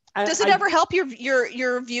 Does it ever help your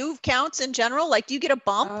view counts in general? Like, do you get a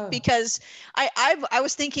bump? Because I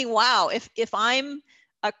was thinking, wow, if I'm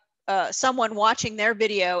someone watching their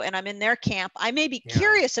video and I'm in their camp, I may be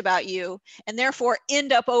curious about you and therefore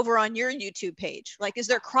end up over on your YouTube page. Like, is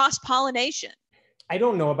there cross-pollination? I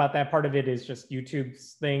don't know about that. Part of it is just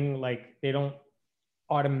YouTube's thing. Like, they don't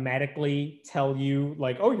automatically tell you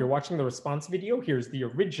like, oh, you're watching the response video, here's the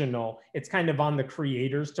original. It's kind of on the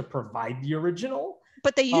creators to provide the original.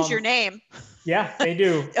 But they use your name. Yeah, they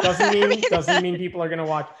do. Doesn't mean people are going to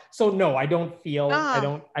watch. So no, I don't feel, I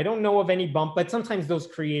don't know of any bump, but sometimes those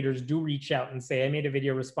creators do reach out and say, I made a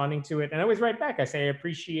video responding to it. And I always write back. I say, I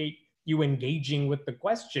appreciate you engaging with the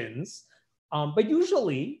questions. But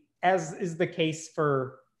usually, as is the case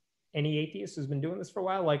for any atheist who's been doing this for a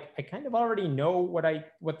while, like, I kind of already know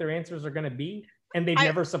what their answers are going to be. And they've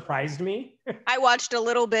never surprised me. I watched a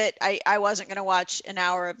little bit. I wasn't going to watch an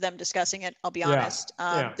hour of them discussing it. I'll be honest.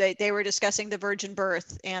 They were discussing the virgin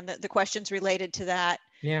birth and the questions related to that.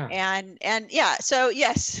 Yeah. And yeah, so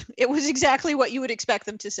yes, it was exactly what you would expect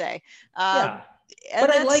them to say. But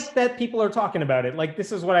I like that people are talking about it. Like,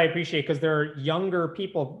 this is what I appreciate, because there are younger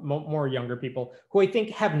people, more younger people, who I think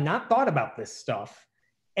have not thought about this stuff.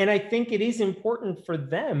 And I think it is important for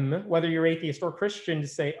them, whether you're atheist or Christian, to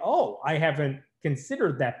say, oh, I haven't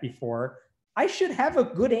considered that before. I should have a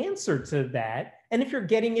good answer to that. And if you're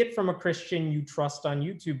getting it from a Christian you trust on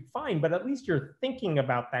YouTube, fine, but at least you're thinking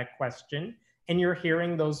about that question and you're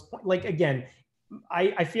hearing those. Like, again,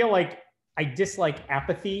 I feel like I dislike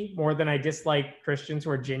apathy more than I dislike Christians who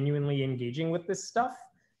are genuinely engaging with this stuff.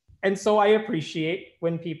 And so I appreciate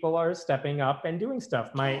when people are stepping up and doing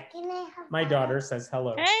stuff. My daughter says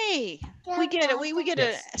hello. Hey, we get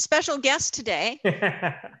a special guest today.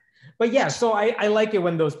 But yeah, so I like it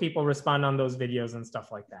when those people respond on those videos and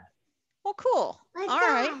stuff like that. Well, cool. All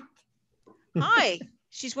right. Hi.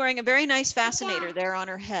 She's wearing a very nice fascinator there on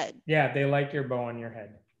her head. Yeah, they like your bow on your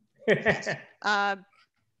head.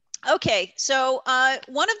 Okay, so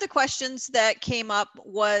one of the questions that came up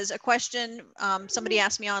was a question somebody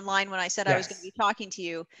asked me online when I said I was going to be talking to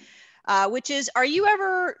you. which is, are you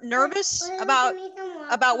ever nervous about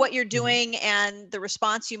what you're doing and the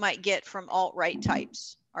response you might get from alt-right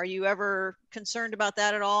types? Are you ever concerned about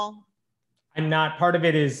that at all? I'm not. Part of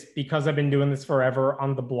it is because I've been doing this forever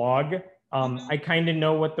on the blog. I kind of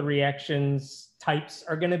know what the reactions types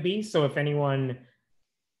are going to be. So if anyone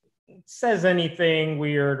says anything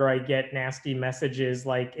weird or I get nasty messages,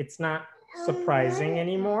 like, it's not surprising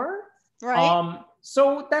anymore. Right.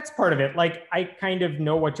 So that's part of it. Like, I kind of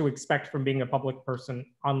know what to expect from being a public person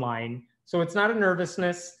online. So it's not a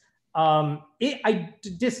nervousness. I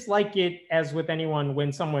dislike it, as with anyone,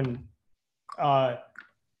 when someone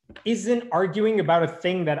isn't arguing about a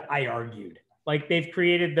thing that I argued. Like, they've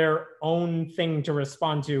created their own thing to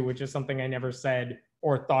respond to, which is something I never said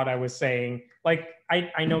or thought I was saying. Like,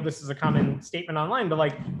 I know this is a common statement online, but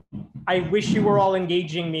like, I wish you were all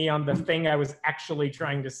engaging me on the thing I was actually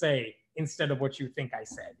trying to say instead of what you think I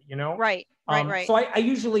said, you know? Right. So I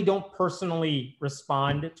usually don't personally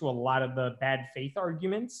respond to a lot of the bad faith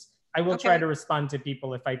arguments. I will try to respond to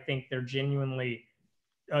people if I think they're genuinely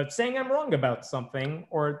saying I'm wrong about something,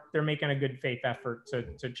 or they're making a good faith effort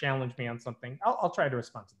to challenge me on something. I'll try to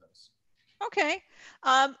respond to those. Okay.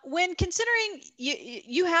 When considering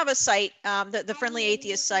you have a site, the Friendly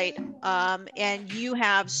Atheist site, and you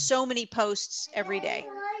have so many posts every day.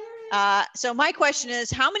 So my question is,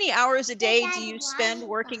 how many hours a day do you spend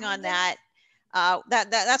working on that?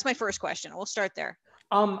 That's my first question. We'll start there.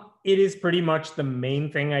 It is pretty much the main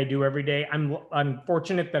thing I do every day. I'm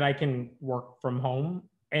fortunate that I can work from home.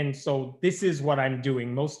 And so this is what I'm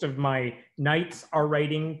doing. Most of my nights are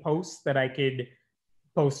writing posts that I could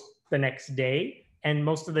post the next day. And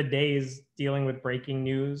most of the day is dealing with breaking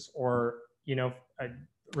news or,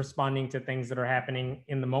 responding to things that are happening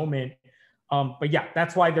in the moment. But yeah,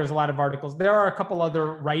 that's why there's a lot of articles. There are a couple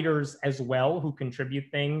other writers as well who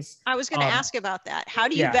contribute things. I was going to ask about that. How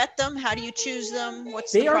do you vet them? How do you choose them?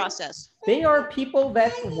 What's the process? They are people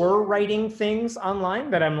that were writing things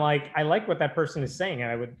online that I'm like, I like what that person is saying.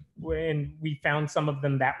 And we found some of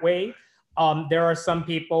them that way. There are some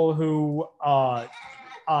people who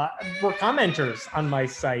were commenters on my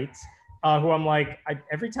site who I'm like,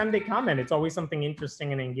 every time they comment, it's always something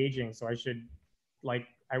interesting and engaging. So I should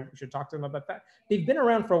talk to them about that. They've been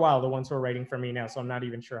around for a while, the ones who are writing for me now, so I'm not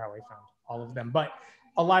even sure how I found all of them. But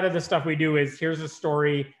a lot of the stuff we do is, here's a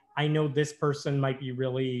story. I know this person might be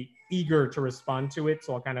really eager to respond to it,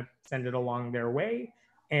 so I'll kind of send it along their way.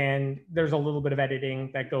 And there's a little bit of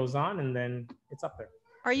editing that goes on, and then it's up there.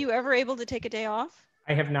 Are you ever able to take a day off?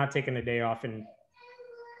 I have not taken a day off, and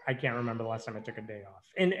I can't remember the last time I took a day off.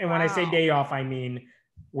 And when I say day off, I mean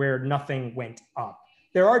where nothing went up.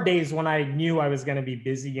 There are days when I knew I was going to be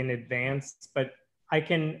busy in advance, but I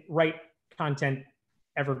can write content,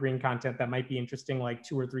 evergreen content that might be interesting like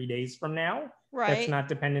 2 or 3 days from now. Right. That's not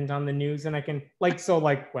dependent on the news. And I can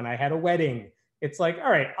like when I had a wedding, it's like,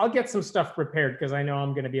 all right, I'll get some stuff prepared because I know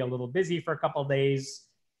I'm going to be a little busy for a couple of days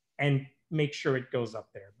and make sure it goes up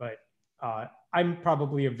there. But I'm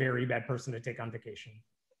probably a very bad person to take on vacation.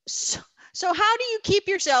 So how do you keep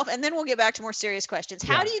yourself, and then we'll get back to more serious questions.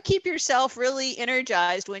 How do you keep yourself really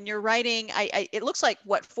energized when you're writing? It looks like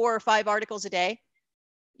 4 or 5 articles a day.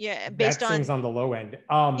 Yeah. Based that seems on the low end.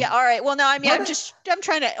 Yeah. All right. Well, no, I mean, I'm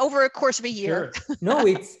trying to, over a course of a year. Sure. No,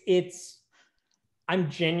 I'm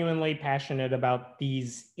genuinely passionate about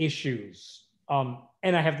these issues.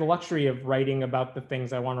 And I have the luxury of writing about the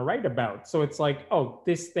things I want to write about. So it's like, oh,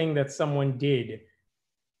 this thing that someone did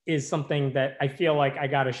is something that I feel like I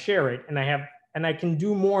got to share it. And I can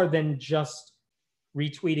do more than just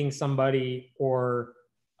retweeting somebody or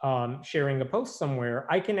sharing a post somewhere.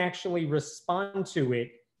 I can actually respond to it.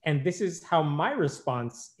 And this is how my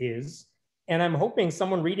response is. And I'm hoping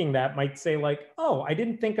someone reading that might say like, oh, I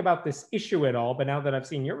didn't think about this issue at all, but now that I've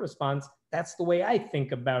seen your response, that's the way I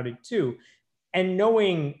think about it too. And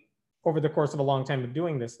knowing over the course of a long time of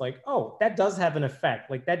doing this, like, oh, that does have an effect.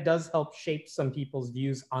 Like that does help shape some people's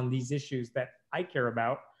views on these issues that I care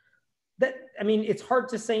about. It's hard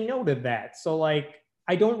to say no to that. So like,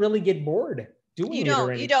 I don't really get bored doing it or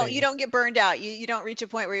anything. You don't get burned out. You don't reach a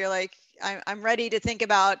point where you're like, I'm ready to think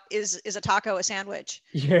about is a taco a sandwich?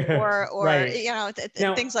 Yeah. Or right. Now,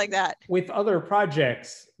 things like that. With other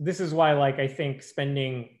projects, this is why like I think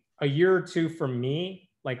spending a year or two for me,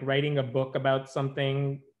 like writing a book about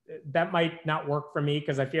something, that might not work for me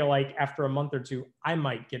because I feel like after a month or two, I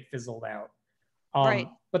might get fizzled out. Right.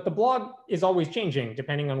 But the blog is always changing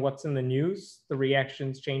depending on what's in the news. The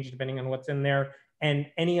reactions change depending on what's in there. And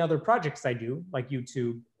any other projects I do, like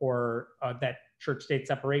YouTube or that church-state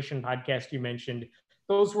separation podcast you mentioned,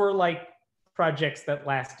 those were like projects that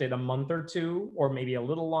lasted a month or two, or maybe a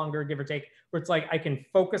little longer, give or take, where it's like I can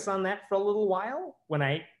focus on that for a little while when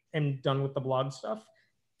I am done with the blog stuff,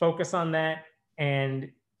 focus on that,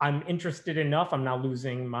 and I'm interested enough, I'm not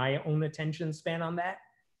losing my own attention span on that,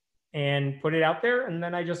 and put it out there, and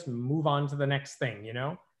then I just move on to the next thing, you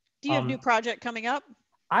know? Do you have new project coming up?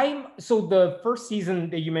 So the first season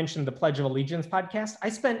that you mentioned, the Pledge of Allegiance podcast, I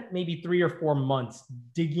spent maybe 3 or 4 months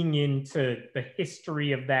digging into the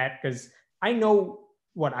history of that, because I know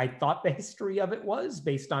what I thought the history of it was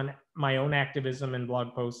based on my own activism and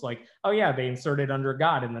blog posts, like, oh yeah, they inserted under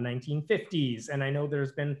God in the 1950s. And I know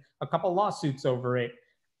there's been a couple lawsuits over it.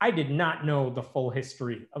 I did not know the full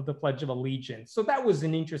history of the Pledge of Allegiance. So that was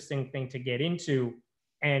an interesting thing to get into.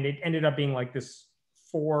 And it ended up being like this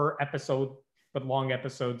 4-episode, but long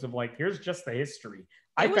episodes of like, here's just the history.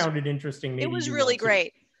 I found it interesting. Maybe it was really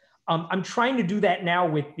great. I'm trying to do that now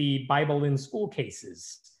with the Bible in school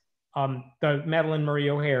cases, the Madeleine Murray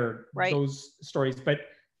O'Hair, those stories. But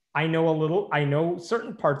I know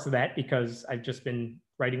certain parts of that because I've just been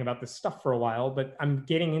writing about this stuff for a while, but I'm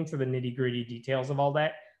getting into the nitty gritty details of all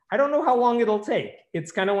that. I don't know how long it'll take.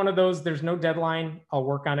 It's kind of one of those, there's no deadline. I'll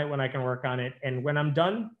work on it when I can work on it. And when I'm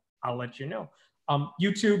done, I'll let you know.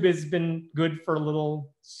 YouTube has been good for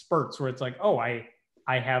little spurts where it's like, oh, I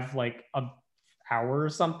have like an hour or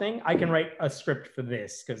something. I can write a script for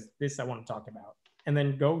this because this I want to talk about. And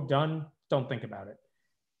then go, done, don't think about it.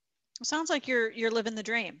 Sounds like you're living the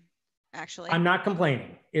dream, actually. I'm not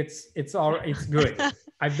complaining. It's good.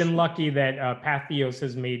 I've been lucky that Pathos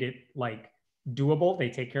has made it like doable. They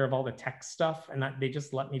take care of all the tech stuff, and they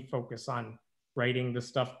just let me focus on writing the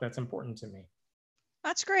stuff that's important to me.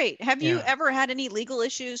 That's great. Have you ever had any legal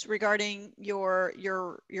issues regarding your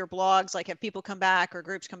blogs? Like, have people come back or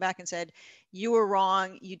groups come back and said, you were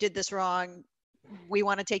wrong, you did this wrong, we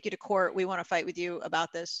want to take you to court, we want to fight with you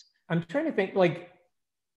about this? I'm trying to think, like,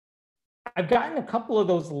 I've gotten a couple of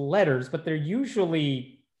those letters, but they're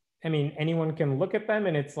usually, I mean, anyone can look at them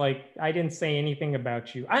and it's like, I didn't say anything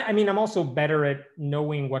about you. I mean, I'm also better at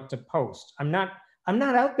knowing what to post. I'm not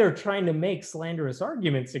out there trying to make slanderous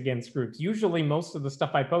arguments against groups. Usually most of the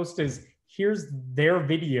stuff I post is, here's their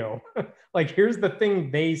video. Like, here's the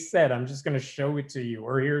thing they said. I'm just going to show it to you.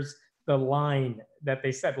 Or here's the line that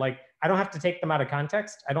they said. Like, I don't have to take them out of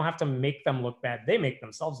context. I don't have to make them look bad. They make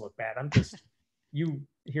themselves look bad. I'm just,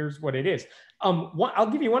 here's what it is. I'll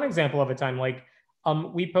give you one example of a time. Like,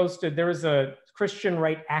 we posted, there was a Christian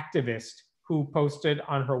right activist who posted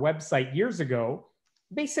on her website years ago,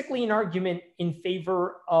 basically an argument in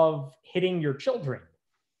favor of hitting your children,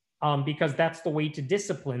 because that's the way to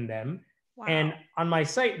discipline them. Wow. And on my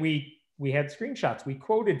site, we had screenshots, we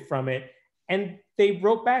quoted from it, and they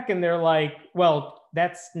wrote back and they're like, well,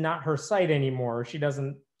 that's not her site anymore. She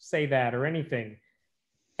doesn't say that or anything.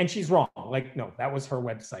 And she's wrong. Like, no, that was her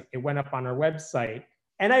website. It went up on her website.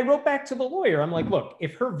 And I wrote back to the lawyer. I'm like, look,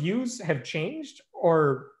 if her views have changed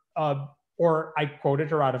or I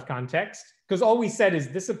quoted her out of context, because all we said is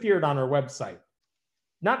this appeared on her website.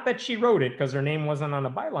 Not that she wrote it because her name wasn't on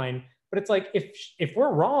a byline, but it's like, if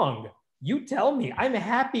we're wrong, you tell me. I'm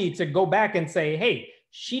happy to go back and say, hey,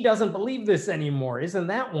 she doesn't believe this anymore. Isn't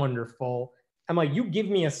that wonderful? I'm like, you give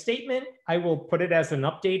me a statement, I will put it as an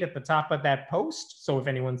update at the top of that post. So if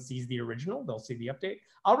anyone sees the original, they'll see the update.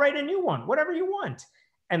 I'll write a new one, whatever you want.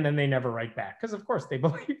 And then they never write back because of course they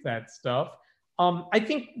believe that stuff. I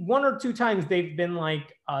think 1 or 2 times they've been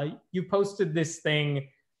like, you posted this thing.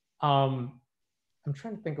 I'm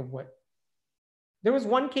trying to think of what. There was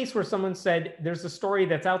one case where someone said, there's a story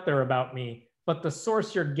that's out there about me, but the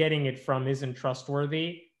source you're getting it from isn't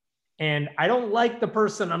trustworthy. And I don't like the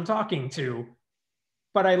person I'm talking to,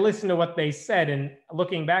 but I listened to what they said. And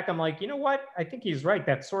looking back, I'm like, you know what? I think he's right.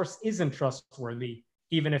 That source isn't trustworthy,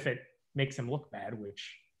 even if it makes him look bad,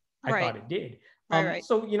 which I thought it did. Right.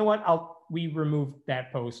 So you know what? We removed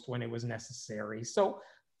that post when it was necessary. So,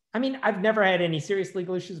 I mean, I've never had any serious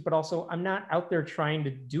legal issues, but also I'm not out there trying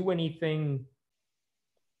to do anything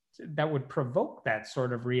that would provoke that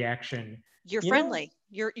sort of reaction. You're friendly.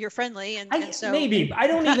 You're friendly, and so maybe I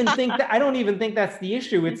don't even think that. I don't even think that's the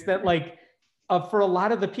issue. It's that like for a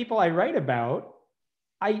lot of the people I write about,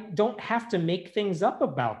 I don't have to make things up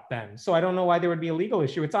about them. So I don't know why there would be a legal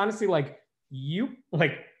issue. It's honestly like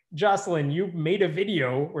Jocelyn, you made a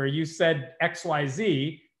video where you said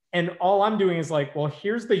XYZ, and all I'm doing is like, well,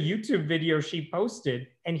 here's the YouTube video she posted,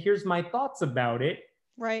 and here's my thoughts about it.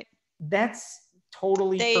 Right. That's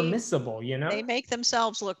totally permissible, you know? They make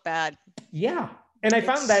themselves look bad. Yeah. And I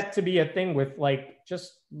found that to be a thing with like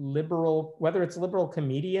just liberal, whether it's liberal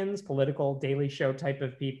comedians, political daily show type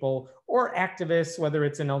of people, or activists, whether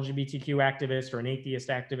it's an LGBTQ activist or an atheist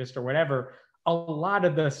activist or whatever. A lot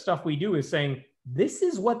of the stuff we do is saying, this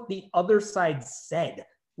is what the other side said.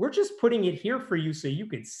 We're just putting it here for you so you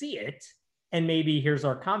could see it. And maybe here's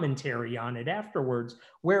our commentary on it afterwards.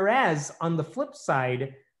 Whereas on the flip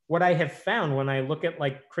side, what I have found when I look at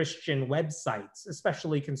like Christian websites,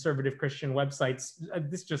 especially conservative Christian websites,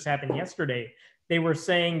 this just happened yesterday. They were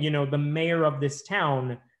saying, the mayor of this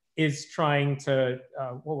town is trying to,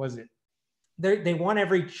 what was it? They want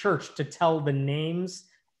every church to tell the names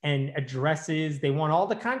and addresses. They want all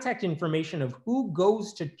the contact information of who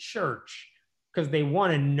goes to church because they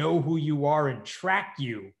want to know who you are and track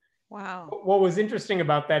you. Wow. What was interesting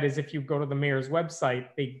about that is if you go to the mayor's website,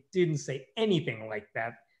 they didn't say anything like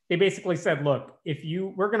that. They basically said, look,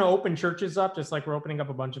 we're going to open churches up just like we're opening up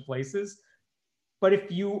a bunch of places. But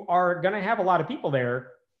if you are going to have a lot of people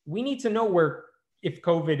there, we need to know if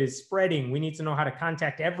COVID is spreading, we need to know how to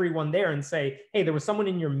contact everyone there and say, hey, there was someone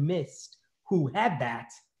in your midst who had that.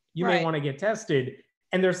 You may want to get tested.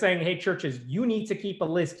 And they're saying, hey, churches, you need to keep a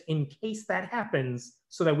list in case that happens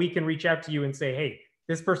so that we can reach out to you and say, hey,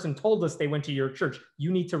 this person told us they went to your church.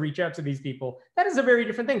 You need to reach out to these people. That is a very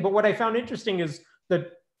different thing. But what I found interesting is the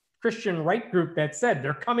Christian right group that said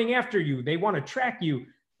they're coming after you, they want to track you.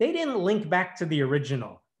 They didn't link back to the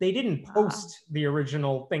original. They didn't post the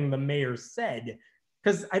original thing the mayor said,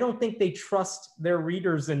 because I don't think they trust their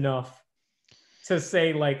readers enough to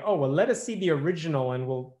say like, oh, well, let us see the original.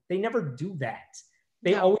 And they never do that.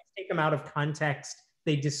 They always take them out of context.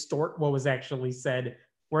 They distort what was actually said.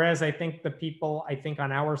 Whereas I think the people,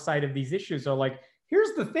 on our side of these issues are like,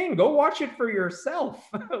 here's the thing, go watch it for yourself.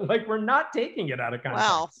 Like, we're not taking it out of context.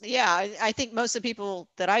 Well, yeah, I think most of the people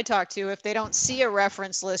that I talk to, if they don't see a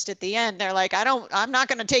reference list at the end, they're like, I'm not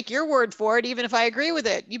going to take your word for it, even if I agree with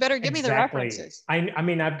it. You better give me the references. I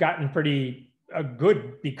mean, I've gotten pretty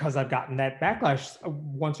good because I've gotten that backlash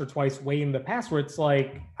once or twice way in the past where it's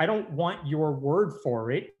like, I don't want your word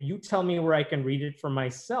for it. You tell me where I can read it for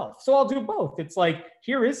myself. So I'll do both. It's like,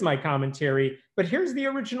 here is my commentary, but here's the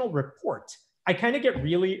original report. I kind of get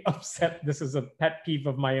really upset. This is a pet peeve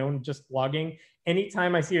of my own, just blogging.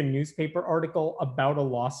 Anytime I see a newspaper article about a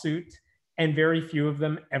lawsuit, and very few of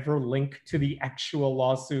them ever link to the actual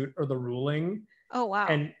lawsuit or the ruling. Oh, wow.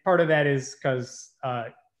 And part of that is because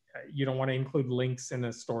you don't want to include links in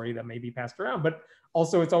a story that may be passed around. But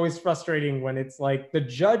also, it's always frustrating when it's like, the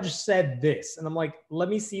judge said this. And I'm like, let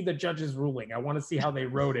me see the judge's ruling. I want to see how they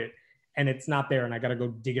wrote it. And it's not there. And I got to go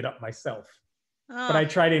dig it up myself. But I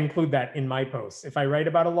try to include that in my posts. If I write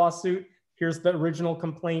about a lawsuit, here's the original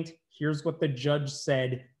complaint. Here's what the judge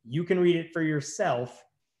said. You can read it for yourself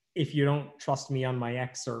if you don't trust me on my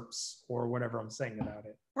excerpts or whatever I'm saying about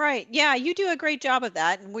it. Right. Yeah, you do a great job of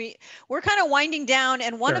that. And we're kind of winding down.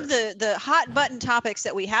 And one of the hot button topics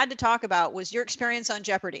that we had to talk about was your experience on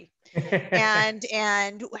Jeopardy.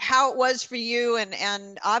 and how it was for you,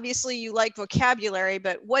 and obviously you like vocabulary,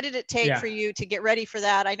 but what did it take for you to get ready for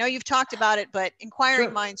that? I know you've talked about it, but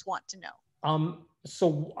inquiring minds want to know.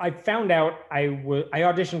 So I found out I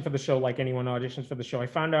auditioned for the show like anyone auditions for the show. I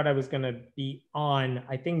found out I was going to be on,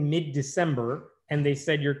 I think, mid-December, and they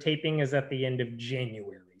said your taping is at the end of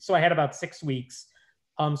January. So I had about 6 weeks.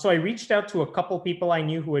 So I reached out to a couple people I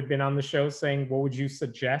knew who had been on the show saying, what would you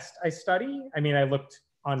suggest I study? I mean, I looked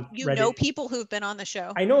on Reddit. Know people who've been on the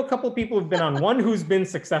show? I know a couple people who've been on, one who's been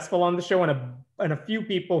successful on the show, and a few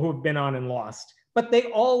people who've been on and lost. But they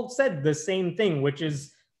all said the same thing, which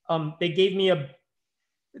is they gave me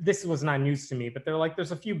this was not news to me, but they're like,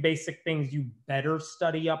 there's a few basic things you better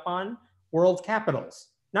study up on. World capitals.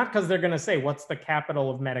 Not because they're going to say, what's the capital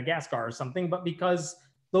of Madagascar or something, but because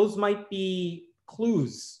those might be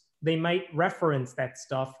clues. They might reference that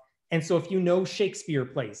stuff. And so if you know Shakespeare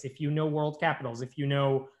plays, if you know world capitals, if you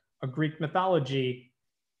know a Greek mythology,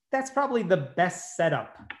 that's probably the best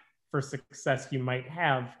setup for success you might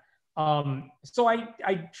have. So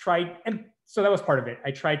I tried, and so that was part of it.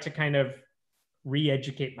 I tried to kind of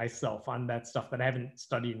re-educate myself on that stuff that I haven't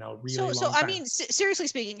studied in a really long time. So I mean, seriously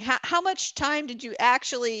speaking, how much time did you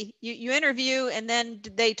actually, you interview and then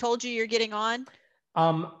they told you you're getting on?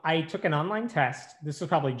 I took an online test. This was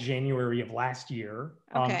probably January of last year.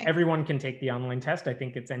 Everyone can take the online test. I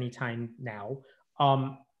think it's anytime now.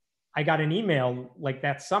 I got an email like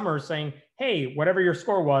that summer saying, hey, whatever your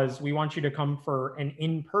score was, we want you to come for an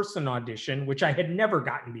in-person audition, which I had never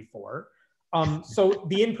gotten before. So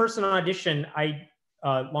the in-person audition,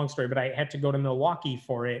 long story, but I had to go to Milwaukee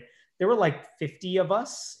for it. There were like 50 of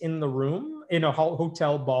us in the room, in a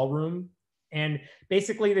hotel ballroom And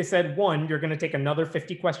basically they said, one, you're going to take another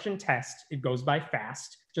 50-question test. It goes by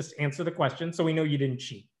fast. Just answer the question so we know you didn't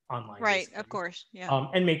cheat online. Right, basically. of course, yeah.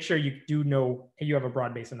 And make sure you do know you have a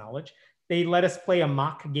broad base of knowledge. They let us play a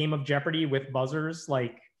mock game of Jeopardy with buzzers,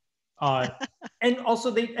 and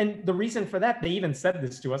also and the reason for that, they even said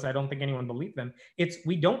this to us. I don't think anyone believed them. It's,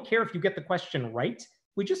 we don't care if you get the question right.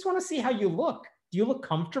 We just want to see how you look. Do you look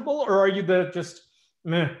comfortable, or are you just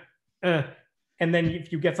meh, and then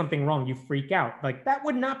if you get something wrong, you freak out? Like, that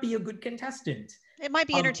would not be a good contestant. It might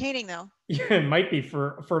be entertaining though. Yeah, it might be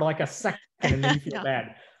for like a second, and then you feel No.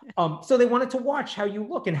 bad. So they wanted to watch how you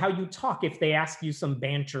look and how you talk if they ask you some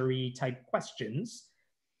bantery type questions.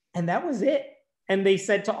 And that was it. And they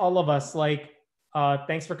said to all of us, like,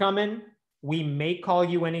 thanks for coming. We may call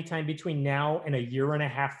you anytime between now and a year and a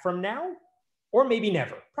half from now, or maybe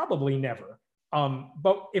never, probably never.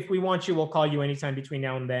 But if we want you, we'll call you anytime between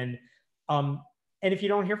now and then. And if you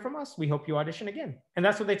don't hear from us, we hope you audition again. And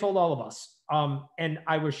that's what they told all of us. And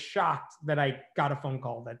I was shocked that I got a phone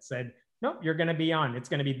call that said, nope, you're going to be on. It's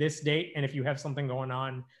going to be this date. And if you have something going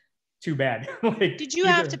on, too bad. Like, did you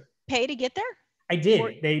have to pay to get there? I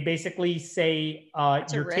did. They basically say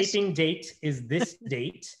your risk. taping date is this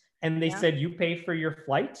date. And they said you pay for your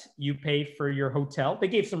flight, you pay for your hotel. They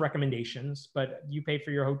gave some recommendations, but you pay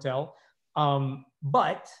for your hotel.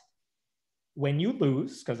 But when you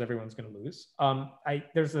lose, because everyone's going to lose,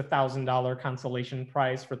 there's a $1,000 consolation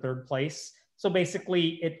prize for third place. So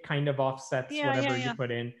basically, it kind of offsets whatever you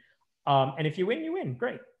put in. And if you win, you win.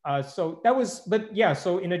 Great. So that was, but yeah,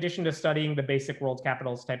 so in addition to studying the basic world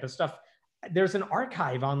capitals type of stuff, there's an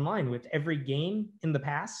archive online with every game in the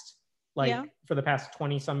past, for the past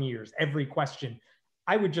 20 some years, every question.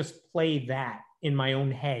 I would just play that in my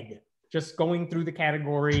own head, just going through the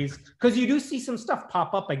categories, because you do see some stuff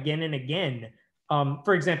pop up again and again.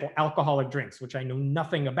 For example, alcoholic drinks, which I know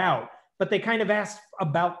nothing about, but they kind of ask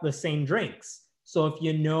about the same drinks. So if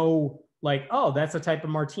you know, like, oh, that's a type of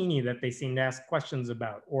martini that they seem to ask questions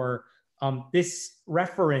about, or this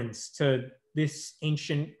reference to this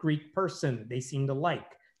ancient Greek person they seem to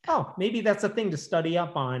like. Oh, maybe that's a thing to study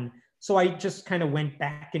up on. So I just kind of went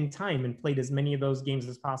back in time and played as many of those games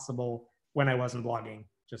as possible when I wasn't blogging.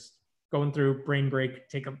 Just going through, brain break,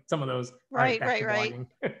 take up some of those. Right. Wow,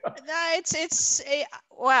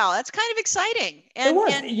 that's kind of exciting. And, it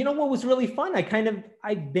was. And you know what was really fun?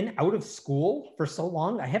 I've been out of school for so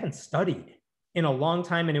long. I haven't studied in a long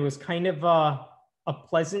time, and it was kind of a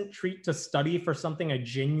pleasant treat to study for something I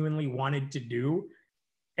genuinely wanted to do.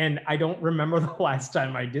 And I don't remember the last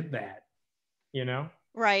time I did that, you know?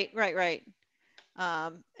 Right.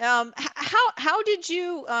 How did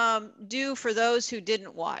you do for those who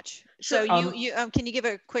didn't watch? Sure. So you can you give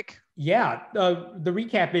a quick? Yeah, the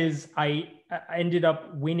recap is I ended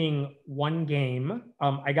up winning one game.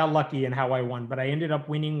 I got lucky in how I won, but I ended up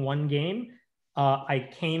winning one game. I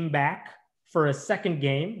came back for a second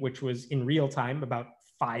game, which was in real time, about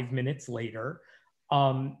 5 minutes later.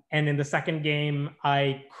 And in the second game,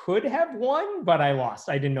 I could have won, but I lost.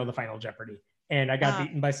 I didn't know the final Jeopardy. And I got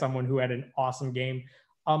beaten by someone who had an awesome game.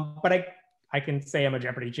 But I can say I'm a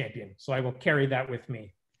Jeopardy champion, so I will carry that with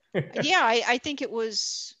me. Yeah, I think it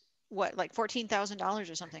was what, like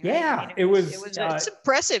 $14,000 or something. Yeah, right? I mean, it was. It's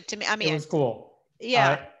impressive to me. I mean, it was cool.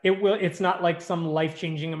 Yeah, it's not like some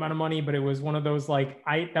life-changing amount of money, but it was one of those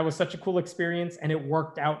that was such a cool experience, and it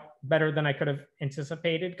worked out better than I could have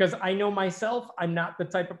anticipated. Because I know myself, I'm not the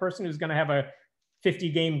type of person who's going to have a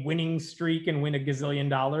 50-game winning streak and win $1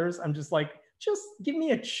 gazillion. I'm just like, just give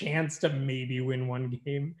me a chance to maybe win one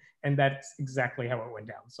game. And that's exactly how it went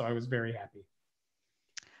down. So I was very happy.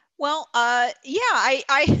 Well,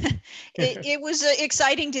 it was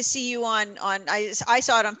exciting to see you on I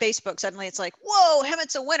saw it on Facebook. Suddenly it's like, whoa,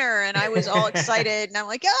 Hemant's a winner. And I was all excited, and I'm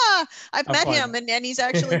like, I've met him, and he's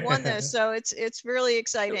actually won this. So it's really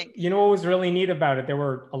exciting. You know what was really neat about it? There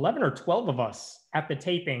were 11 or 12 of us at the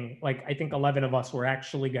taping. Like, I think 11 of us were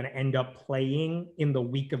actually going to end up playing in the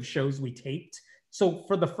week of shows we taped. So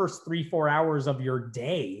for the first 3-4 hours of your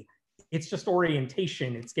day, it's just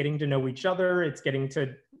orientation. It's getting to know each other. It's getting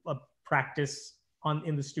to practice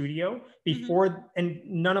in the studio before, and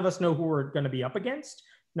none of us know who we're going to be up against.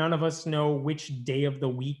 None of us know which day of the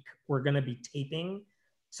week we're going to be taping.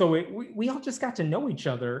 So we all just got to know each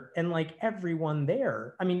other, and like everyone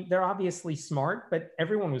there, I mean, they're obviously smart, but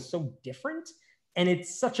everyone was so different. And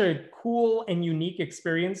it's such a cool and unique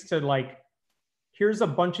experience to like, here's a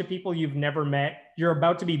bunch of people you've never met. You're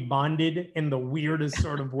about to be bonded in the weirdest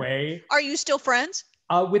sort of way. Are you still friends?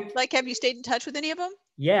 Have you stayed in touch with any of them?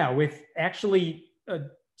 Yeah, with actually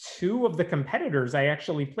two of the competitors I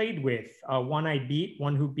actually played with, one I beat,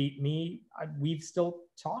 one who beat me. We've still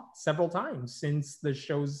talked several times since the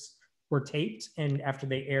shows were taped and after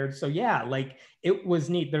they aired. So yeah, like it was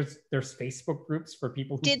neat. There's Facebook groups for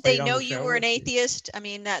people who Did played they on know the you show. were an atheist? I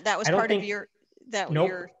mean, that was I don't part of think- your,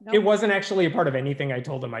 Nope. It wasn't actually a part of anything I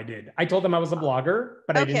told them I did. I told them I was a blogger,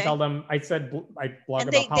 but I didn't tell them. I said I blog And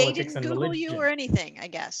about they politics didn't and Google religion. you or anything, I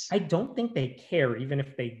guess. I don't think they care, even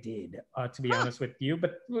if they did, to be honest with you.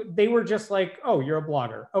 But they were just like, "Oh, you're a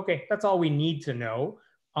blogger. Okay, that's all we need to know."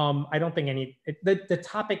 I don't think the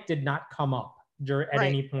topic did not come up at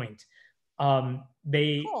any point.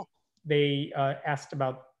 They asked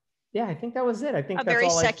about. Yeah, I think that was it. I think a that's very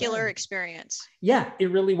all secular I said. Experience. Yeah, it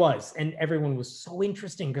really was. And everyone was so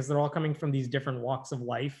interesting because they're all coming from these different walks of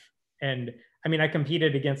life. And I mean, I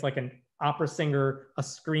competed against like an opera singer, a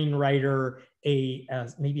screenwriter,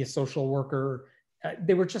 maybe a social worker.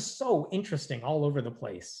 They were just so interesting all over the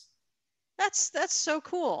place. That's so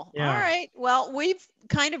cool. Yeah. All right. Well, we've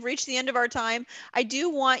kind of reached the end of our time. I do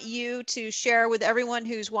want you to share with everyone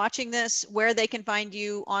who's watching this where they can find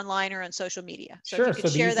you online or on social media. So Sure. if you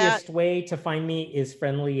could So the share easiest that. way to find me is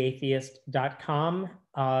friendlyatheist.com.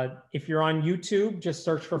 If you're on YouTube, just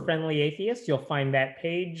search for Friendly Atheist. You'll find that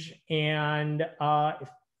page. And if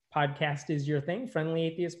podcast is your thing,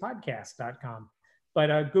 friendlyatheistpodcast.com.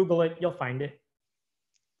 But Google it, you'll find it.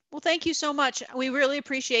 Well, thank you so much. We really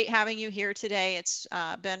appreciate having you here today. It's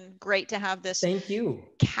been great to have this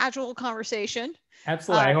casual conversation.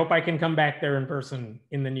 Absolutely. I hope I can come back there in person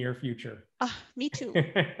in the near future. Me too.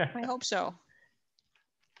 I hope so.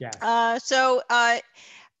 Yes.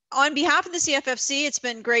 On behalf of the CFFC, it's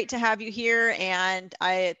been great to have you here, and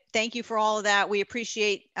I thank you for all of that. We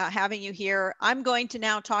appreciate having you here. I'm going to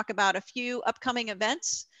now talk about a few upcoming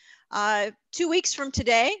events. 2 weeks from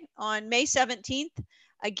today, on May 17th,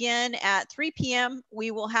 again at 3 p.m.,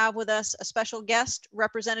 we will have with us a special guest,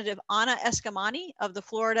 Representative Ana Escamani of the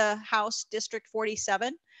Florida House District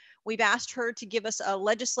 47. We've asked her to give us a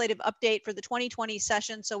legislative update for the 2020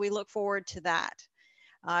 session, so we look forward to that.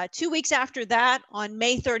 2 weeks after that, on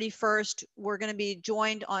May 31st, we're going to be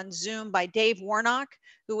joined on Zoom by Dave Warnock,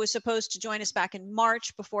 who was supposed to join us back in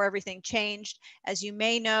March before everything changed. As you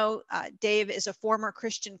may know, Dave is a former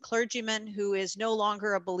Christian clergyman who is no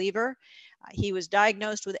longer a believer. He was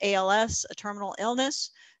diagnosed with ALS, a terminal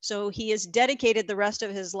illness, so he has dedicated the rest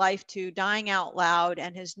of his life to dying out loud,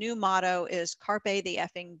 and his new motto is Carpe the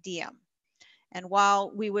effing diem. And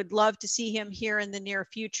while we would love to see him here in the near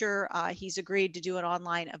future, he's agreed to do an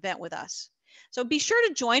online event with us. So be sure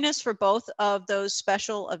to join us for both of those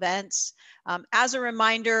special events. As a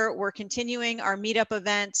reminder, we're continuing our meetup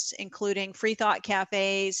events, including Free Thought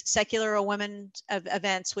Cafes, Secular Women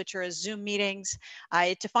events, which are Zoom meetings.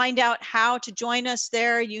 To find out how to join us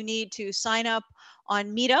there, you need to sign up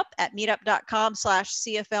on Meetup at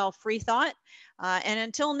meetup.com/CFL Free Thought. And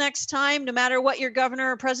until next time, no matter what your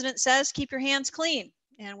governor or president says, keep your hands clean.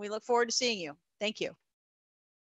 And we look forward to seeing you. Thank you.